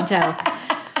secret, don't tell.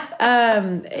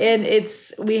 And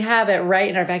we have it right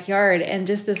in our backyard. And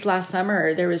just this last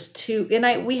summer, there was two,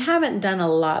 and we haven't done a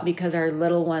lot because our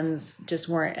little ones just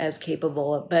weren't as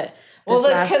capable. But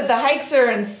because the hikes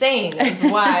are insane is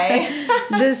why.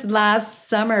 This last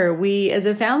summer, we as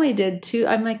a family did two.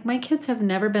 I'm like, my kids have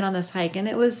never been on this hike, and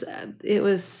it was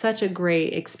such a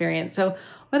great experience. So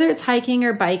whether it's hiking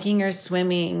or biking or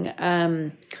swimming,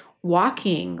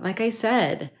 walking, like I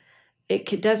said,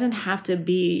 it doesn't have to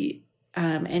be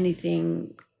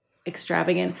anything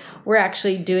extravagant. We're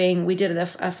actually we did a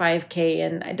 5K,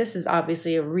 and this is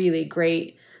obviously a really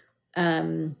great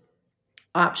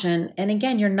option. And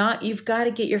again, you've got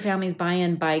to get your family's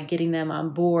buy-in by getting them on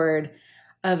board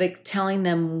of telling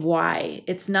them why.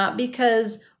 It's not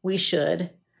because we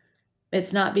should.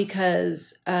 It's not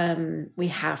because we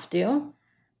have to.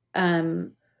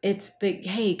 It's big.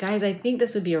 Hey guys, I think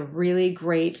this would be a really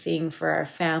great thing for our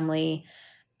family.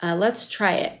 Let's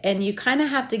try it. And you kind of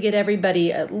have to get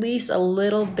everybody at least a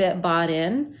little bit bought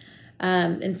in,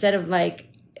 instead of like,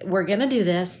 we're going to do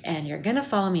this and you're going to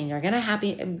follow me and you're going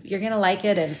to like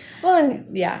it.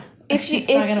 And yeah, it's not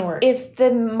going to work. If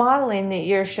the modeling that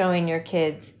you're showing your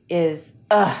kids is,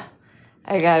 I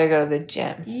got to go to the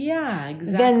gym. Yeah,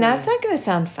 exactly. Then that's not going to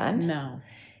sound fun. No.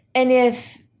 And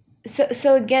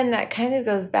so again, that kind of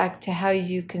goes back to how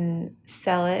you can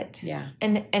sell it. Yeah.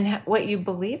 And what you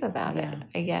believe about it,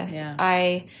 I guess. Yeah.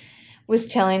 I was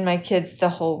telling my kids the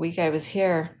whole week I was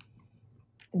here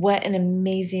what an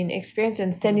amazing experience,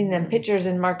 and sending them pictures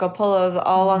and Marco Polos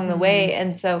all along the way.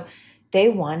 And so they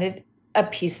wanted a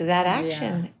piece of that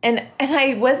action. And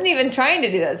I wasn't even trying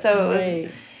to do that. So it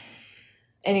was,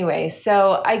 anyway,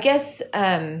 so I guess,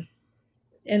 and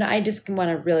I just want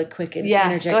to really quick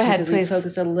interject go ahead, because please. we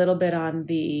focus a little bit on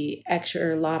a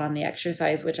lot on the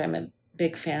exercise, which I'm a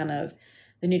big fan of.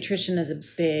 The nutrition is a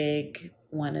big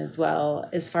one as well,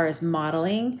 as far as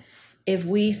modeling. If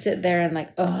we sit there and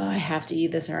like, oh, I have to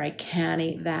eat this or I can't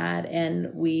eat that,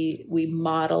 and we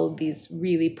model these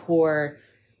really poor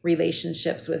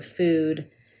relationships with food,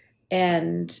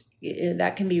 and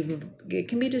that can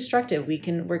be destructive.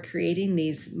 We're creating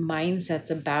these mindsets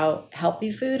about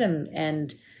healthy food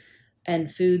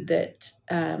and food that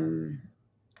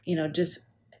just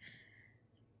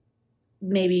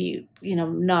maybe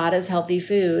not as healthy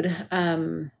food.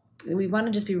 We want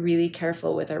to just be really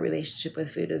careful with our relationship with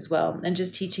food as well, and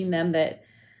just teaching them that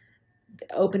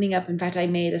opening up. In fact, I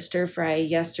made a stir fry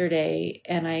yesterday,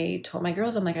 and I told my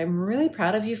girls, I'm like, I'm really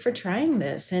proud of you for trying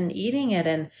this and eating it,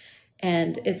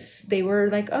 and they were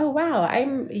like, oh wow,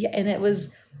 and it was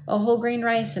a whole grain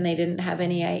rice, and they didn't have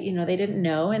any, they didn't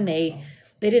know, and they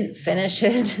didn't finish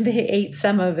it. They ate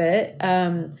some of it,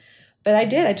 but I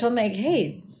did. I told them, like,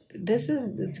 hey,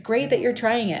 it's great that you're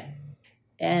trying it.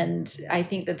 And I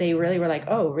think that they really were like,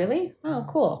 oh, really? Oh,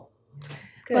 cool.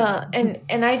 Good. Well,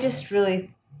 and I just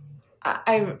really,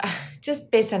 I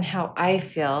just based on how I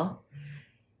feel,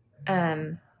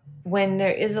 when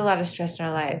there is a lot of stress in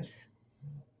our lives,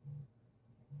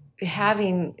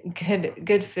 having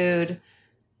good food,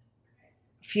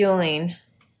 fueling,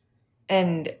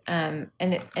 and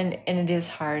it is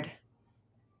hard.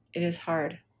 It is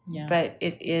hard, but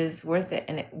it is worth it,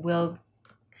 and it will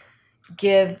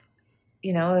give.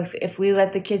 If we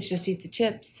let the kids just eat the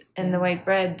chips and the white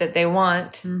bread that they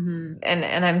want, and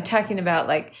I'm talking about,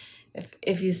 like,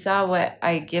 if you saw what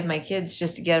I give my kids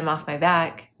just to get them off my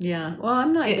back. Yeah. Well,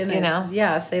 I'm not going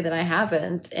to, say that I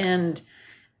haven't, and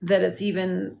that it's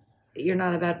even, you're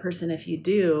not a bad person if you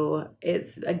do.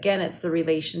 It's the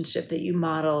relationship that you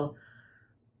model.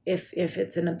 If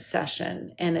it's an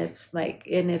obsession, and it's like,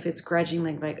 and if it's grudging,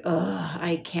 like, oh,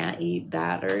 I can't eat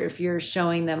that. Or if you're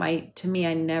showing them, I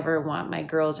never want my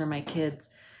girls or my kids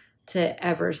to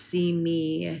ever see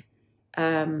me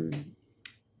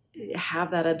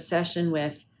have that obsession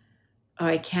with, oh,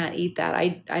 I can't eat that.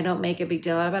 I don't make a big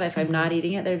deal out of it. If I'm not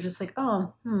eating it, they're just like,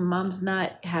 oh, mom's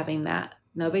not having that.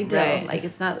 No big deal. Right. Like,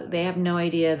 it's not, they have no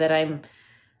idea that I'm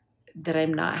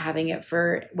not having it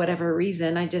for whatever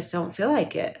reason. I just don't feel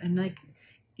like it. I'm like,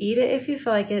 eat it if you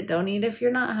feel like it. Don't eat if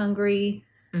you're not hungry.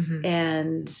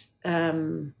 And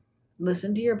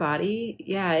listen to your body.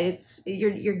 Yeah, it's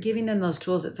you're giving them those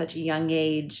tools at such a young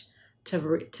age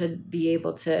to be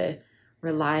able to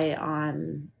rely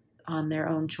on their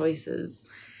own choices.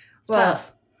 It's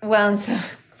tough. Well, and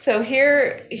so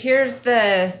here's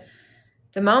the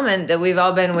moment that we've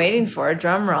all been waiting for.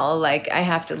 Drum roll. Like, I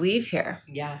have to leave here.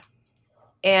 Yeah.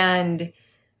 And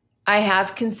I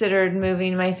have considered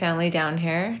moving my family down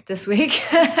here this week.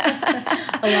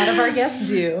 A lot of our guests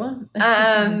do.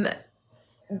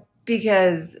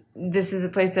 Because this is a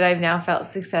place that I've now felt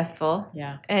successful.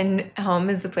 Yeah. And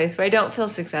home is the place where I don't feel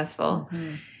successful.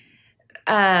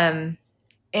 And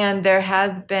there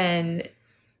has been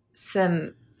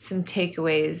some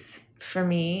takeaways for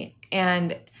me.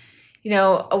 And,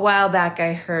 a while back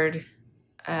I heard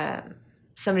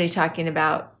somebody talking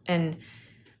about, and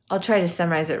I'll try to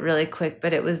summarize it really quick,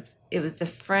 but it was the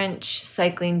French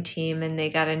cycling team, and they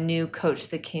got a new coach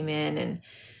that came in, and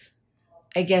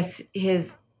I guess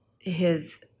his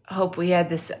hope, we had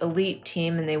this elite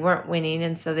team and they weren't winning,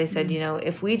 and so they said,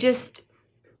 if we just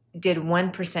did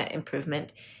 1%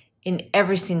 improvement in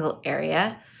every single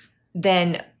area,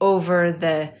 then over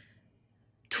the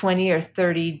 20 or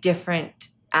 30 different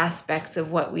aspects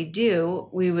of what we do,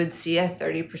 we would see a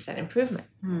 30% improvement.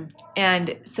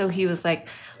 And so he was like,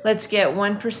 let's get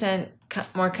 1%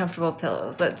 more comfortable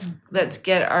pillows. Let's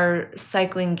get our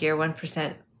cycling gear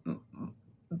 1%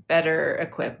 better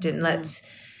equipped, and let's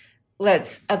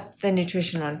up the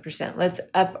nutrition 1%.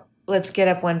 Let's get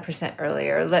up 1%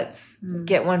 earlier. Let's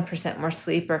get 1% more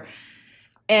sleep.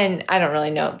 And I don't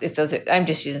really know if those, I'm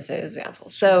just using this as an example.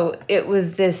 So it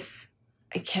was this,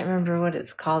 I can't remember what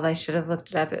it's called. I should have looked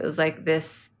it up. It was like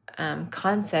this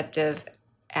concept of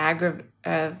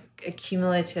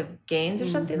accumulative gains or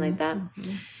something like that.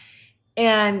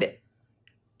 And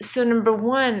so, number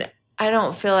one, I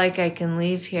don't feel like I can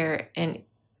leave here and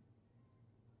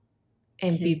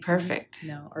be perfect.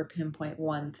 No, or pinpoint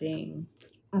one thing.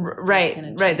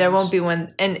 Right. There won't be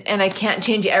one, and I can't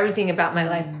change everything about my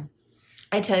life.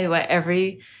 I tell you what,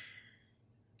 every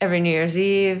New Year's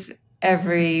Eve,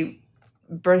 every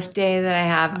birthday that I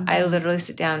have, I literally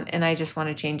sit down and I just want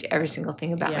to change every single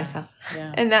thing about myself.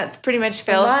 Yeah. And that's pretty much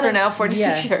failed for now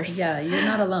 46 years. Yeah, you're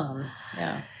not alone.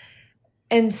 Yeah.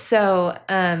 And so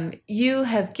you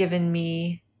have given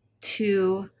me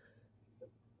 2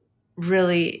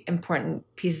 really important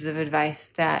pieces of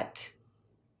advice that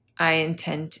I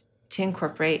intend to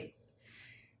incorporate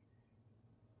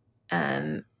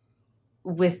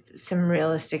with some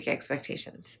realistic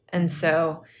expectations. And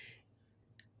so,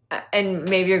 and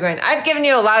maybe you're going, I've given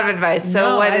you a lot of advice. So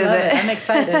no, what I is love it? I'm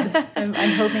excited.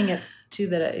 I'm hoping it's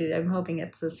 2 I'm hoping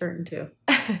it's a certain 2.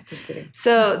 Just kidding.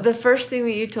 So the first thing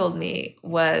that you told me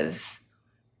was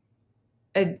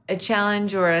a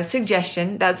challenge or a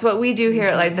suggestion. That's what we do here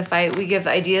at Light the Fight. We give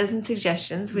ideas and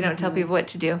suggestions. We don't tell people what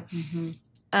to do.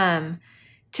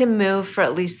 To move for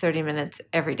at least 30 minutes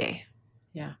every day.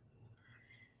 Yeah.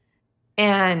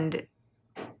 And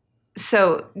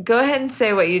so go ahead and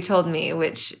say what you told me,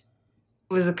 which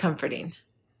was comforting.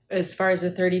 As far as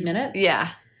the 30 minutes? Yeah.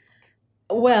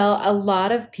 Well, a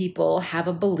lot of people have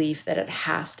a belief that it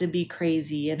has to be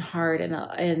crazy and hard.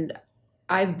 And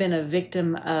I've been a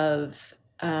victim of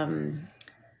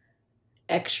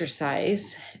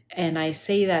exercise. And I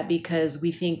say that because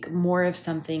we think more of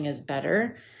something is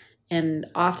better. And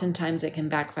oftentimes it can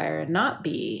backfire and not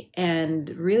be. And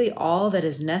really all that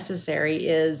is necessary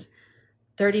is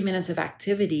 30 minutes of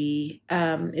activity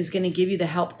is going to give you the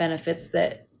health benefits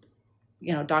that,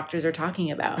 doctors are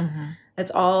talking about.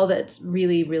 That's all that's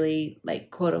really, really like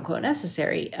quote unquote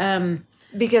necessary.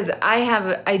 Because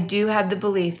I do have the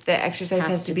belief that exercise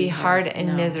has to be hard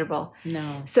and miserable.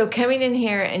 No. So coming in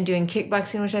here and doing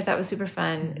kickboxing, which I thought was super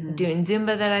fun, doing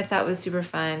Zumba that I thought was super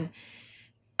fun,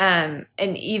 and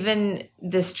even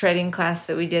this treading class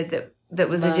that we did that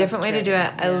was a different way to do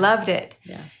it. I loved it.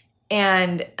 Yeah.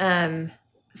 And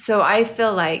so I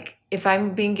feel like if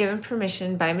I'm being given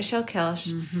permission by Michelle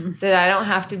Kelsch that I don't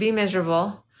have to be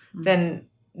miserable, then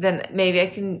maybe I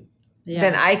can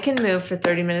then I can move for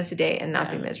 30 minutes a day and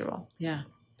not be miserable. Yeah.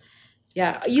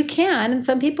 Yeah, you can. And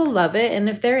some people love it. And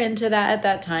if they're into that at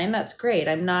that time, that's great.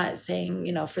 I'm not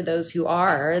saying, for those who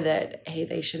are that, hey,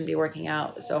 they shouldn't be working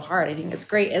out so hard. I think it's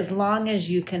great as long as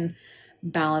you can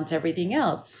balance everything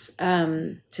else.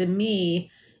 To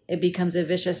me, it becomes a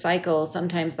vicious cycle.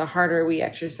 Sometimes the harder we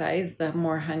exercise, the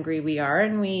more hungry we are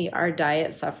and our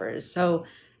diet suffers. So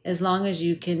as long as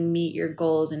you can meet your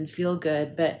goals and feel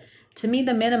good, but to me,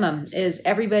 the minimum is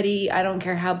everybody, I don't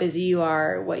care how busy you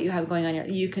are, what you have going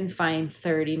on, you can find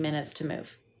 30 minutes to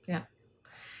move. Yeah.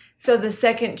 So the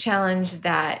second challenge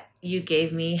that you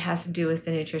gave me has to do with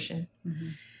the nutrition.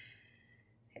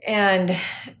 And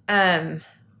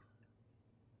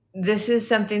this is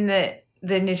something that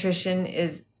the nutrition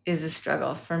is a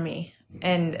struggle for me.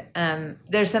 And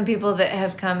there's some people that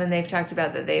have come and they've talked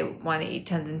about that they want to eat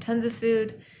tons and tons of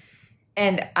food.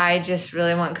 And I just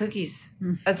really want cookies.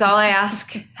 That's all I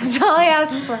ask. That's all I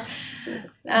ask for.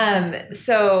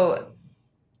 So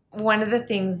one of the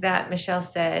things that Michelle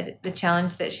said, the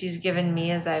challenge that she's given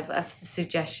me as I've left the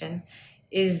suggestion,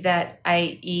 is that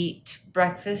I eat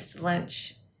breakfast,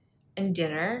 lunch, and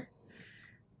dinner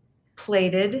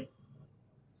plated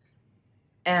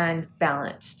and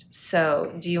balanced.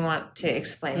 So do you want to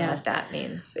explain what that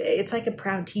means? It's like a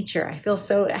proud teacher. I feel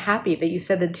so happy that you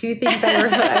said the 2 things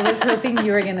I was hoping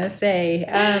you were going to say.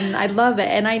 I love it.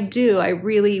 And I do. I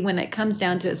really, when it comes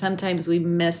down to it, sometimes we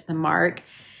miss the mark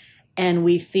and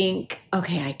we think,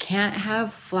 okay, I can't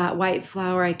have flat white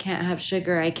flour. I can't have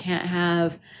sugar. I can't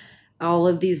have all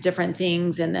of these different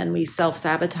things. And then we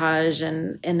self-sabotage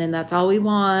and then that's all we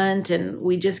want. And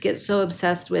we just get so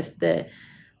obsessed with the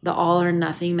all or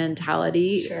nothing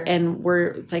mentality. Sure. And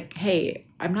it's like, hey,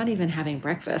 I'm not even having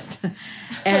breakfast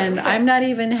and I'm not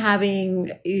even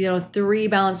having, 3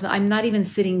 balanced. I'm not even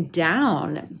sitting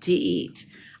down to eat.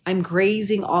 I'm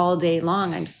grazing all day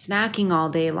long. I'm snacking all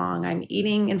day long. I'm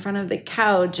eating in front of the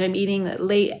couch. I'm eating at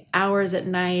late hours at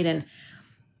night.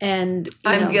 And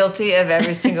I'm guilty of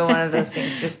every single one of those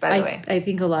things, just by the way. I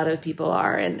think a lot of people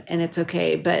are, and it's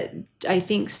okay. But I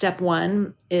think step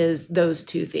 1 is those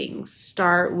 2 things.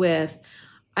 Start with,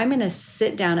 I'm going to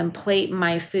sit down and plate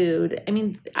my food. I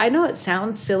mean, I know it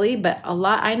sounds silly, but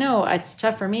I know it's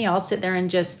tough for me. I'll sit there and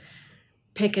just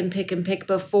pick and pick and pick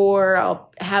before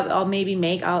I'll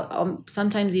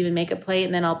sometimes even make a plate,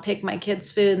 and then I'll pick my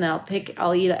kids' food, and then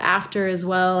I'll eat after as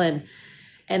well.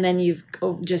 And then you've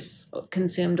just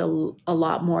consumed a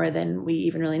lot more than we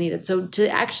even really needed. So to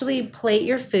actually plate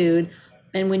your food,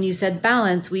 and when you said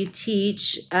balance, we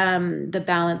teach the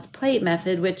balanced plate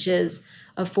method, which is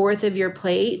 1/4 of your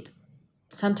plate,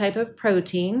 some type of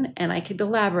protein, and I could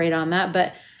elaborate on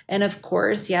that. And of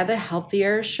course, the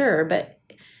healthier, sure, but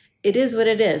it is what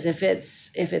it is. If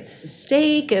it's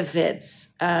steak, if it's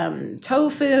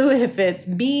tofu, if it's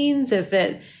beans, if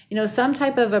it, some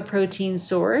type of a protein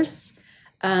source.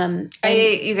 I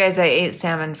ate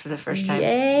salmon for the first time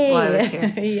Yay. while I was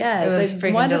here. Yes, it was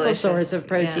a wonderful delicious. source of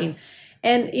protein. Yeah.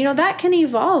 And, that can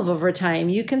evolve over time.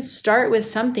 You can start with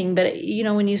something, but,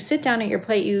 when you sit down at your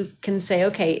plate, you can say,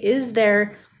 okay, is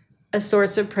there a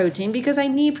source of protein? Because I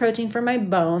need protein for my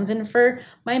bones and for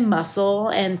my muscle.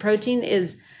 And protein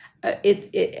is,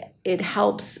 it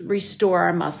helps restore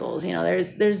our muscles.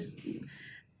 There's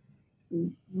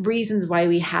reasons why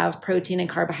we have protein and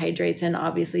carbohydrates and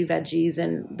obviously veggies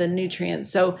and the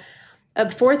nutrients. So a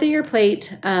fourth of your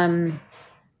plate, and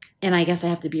I guess I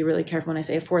have to be really careful when I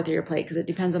say a fourth of your plate because it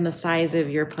depends on the size of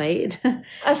your plate.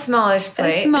 A smallish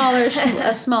plate.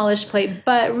 A smallish plate,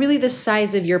 but really the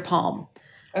size of your palm.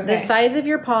 Okay. The size of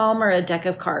your palm or a deck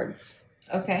of cards.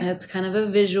 Okay. That's kind of a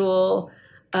visual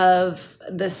of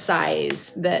the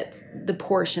size, that the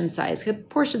portion size. Because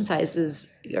portion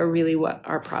sizes are really what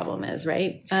our problem is,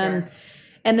 right? Sure.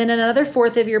 And then another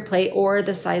fourth of your plate or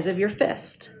the size of your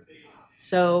fist.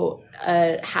 So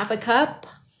half a cup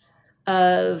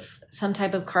of some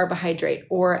type of carbohydrate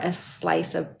or a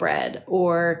slice of bread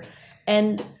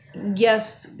and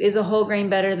yes, is a whole grain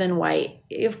better than white?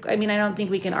 I don't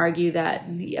think we can argue that.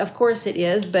 Of course it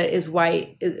is, but is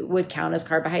white, it would count as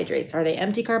carbohydrates. Are they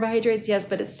empty carbohydrates? Yes,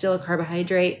 but it's still a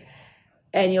carbohydrate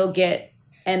and you'll get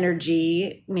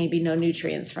energy, maybe no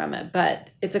nutrients from it, but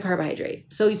it's a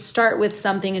carbohydrate. So you start with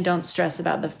something and don't stress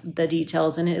about the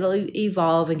details, and it'll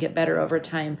evolve and get better over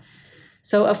time.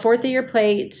 So a fourth of your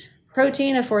plate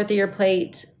protein, a fourth of your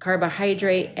plate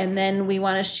carbohydrate, and then we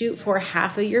want to shoot for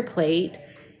half of your plate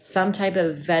some type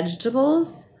of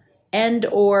vegetables and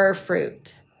or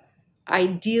fruit.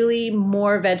 Ideally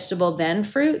more vegetable than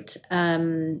fruit.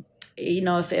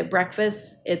 If at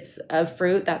breakfast it's a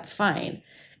fruit, that's fine.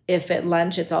 If at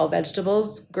lunch it's all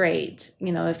vegetables, great.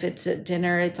 If it's at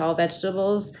dinner, it's all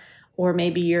vegetables, or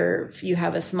maybe you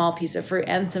have a small piece of fruit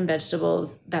and some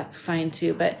vegetables, that's fine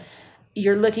too. But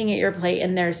you're looking at your plate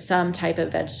and there's some type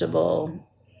of vegetable,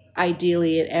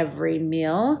 ideally at every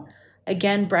meal.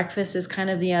 Again, breakfast is kind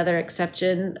of the other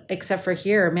exception, except for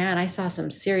here, man, I saw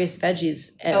some serious veggies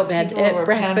at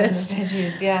breakfast.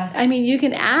 Veggies, yeah. You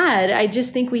can add, I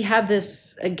just think we have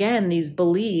this, again, these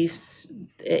beliefs.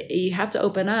 You have to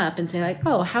open up and say like,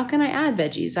 oh, how can I add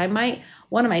veggies?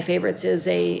 One of my favorites is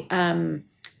a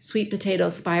sweet potato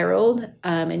spiraled,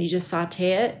 and you just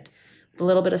saute it. A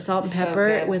little bit of salt and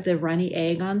pepper with a runny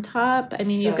egg on top.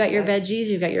 You've got your veggies,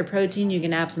 you've got your protein, you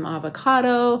can add some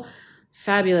avocado.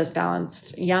 Fabulous,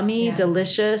 balanced, yummy,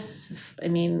 delicious.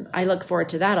 I look forward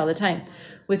to that all the time.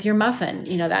 With your muffin,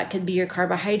 that could be your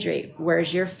carbohydrate.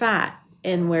 Where's your fat?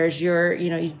 And where's your,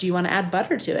 do you want to add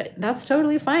butter to it? That's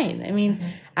totally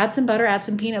fine. Add some butter, add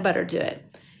some peanut butter to it.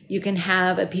 You can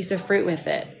have a piece of fruit with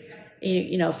it.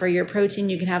 For your protein,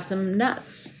 you can have some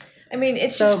nuts.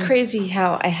 It's just crazy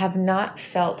how I have not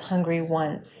felt hungry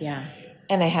once. Yeah.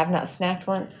 And I have not snacked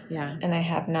once. Yeah. And I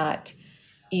have not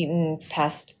eaten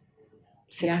past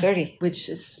 6:30. Which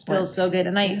feels so good.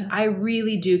 And I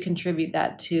really do contribute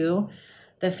that to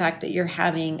the fact that you're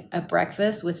having a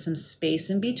breakfast with some space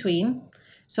in between.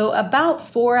 So about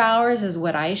 4 hours is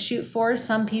what I shoot for.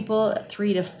 Some people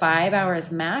 3 to 5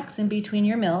 hours max in between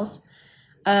your meals.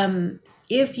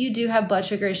 If you do have blood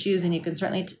sugar issues, and you can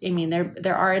certainly,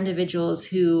 there are individuals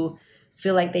who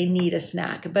feel like they need a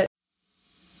snack, but